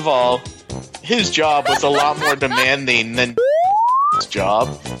 First of all, his job was a lot more demanding than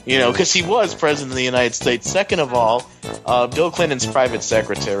job, because he was president of the United States. Second of all, Bill Clinton's private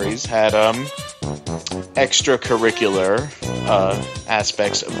secretaries had extracurricular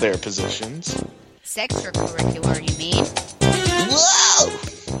aspects of their positions. Extracurricular, you mean? Whoa!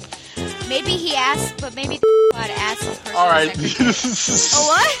 Maybe he asked, but maybe ought to ask his personal All right. secretary.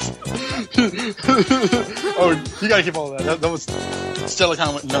 What? Oh, you gotta keep all of that. That was Stella kind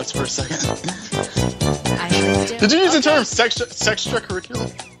of went nuts for a second. I always do. Did you use the term extracurricular?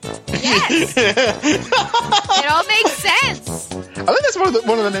 Yes. It all makes sense. I think that's one of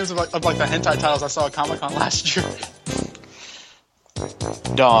the names of the hentai titles I saw at Comic-Con last year.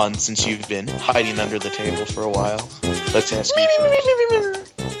 Dawn, since you've been hiding under the table for a while, let's ask you first.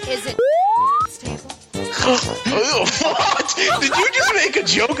 Is it table? What? Did you just make a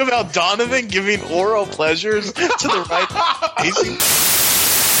joke about Donovan giving oral pleasures to the right?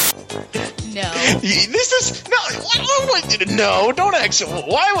 No. This is no. Don't actually.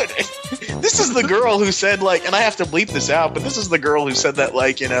 Why would? This is the girl who said like, and I have to bleep this out, but this is the girl who said that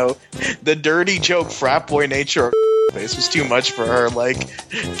like, the dirty joke frat boy nature of face was too much for her. Like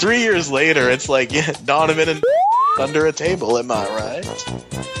 3 years later, it's like Donovan and under a table. Am I right?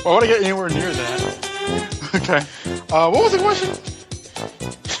 Why would I get anywhere near that? Okay. What was the question?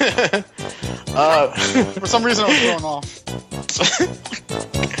 For some reason, I was thrown off.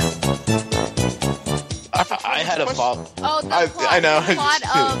 I had a follow. Oh, the I know. The plot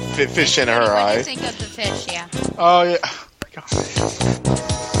of Fish in her eye. What do you think of the fish? Yeah. Oh yeah.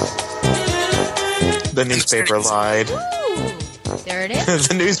 The newspaper lied. Ooh, there it is.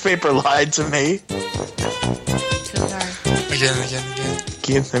 The newspaper lied to me. Too hard.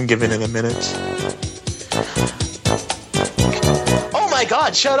 Again. I'm giving it a minute. Oh my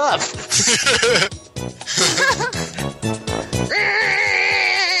God! Shut up.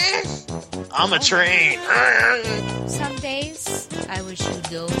 I'm a train. Some days I wish you'd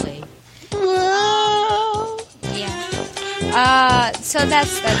go away. Yeah. So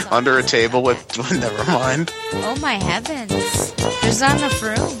that's all. Under a table with. Never mind. Oh my heavens! There's not enough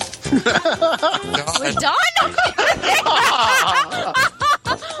room. We're done.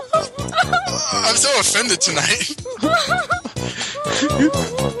 I'm so offended tonight.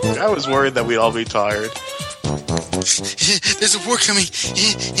 I was worried that we'd all be tired. There's a war coming.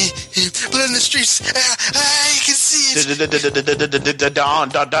 Blood in the streets. I can see it.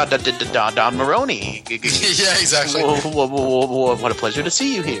 Don Maroney. Yeah, exactly. What a pleasure to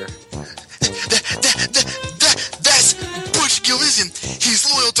see you here. That's Butch Gilligan. He's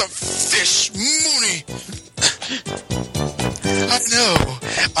loyal to Fish Mooney. I know.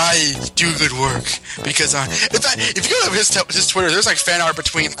 I do good work because if you go to his Twitter, there's like fan art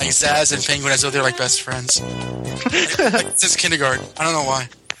between like Zaz and Penguin as though they're like best friends. Like since kindergarten. I don't know why.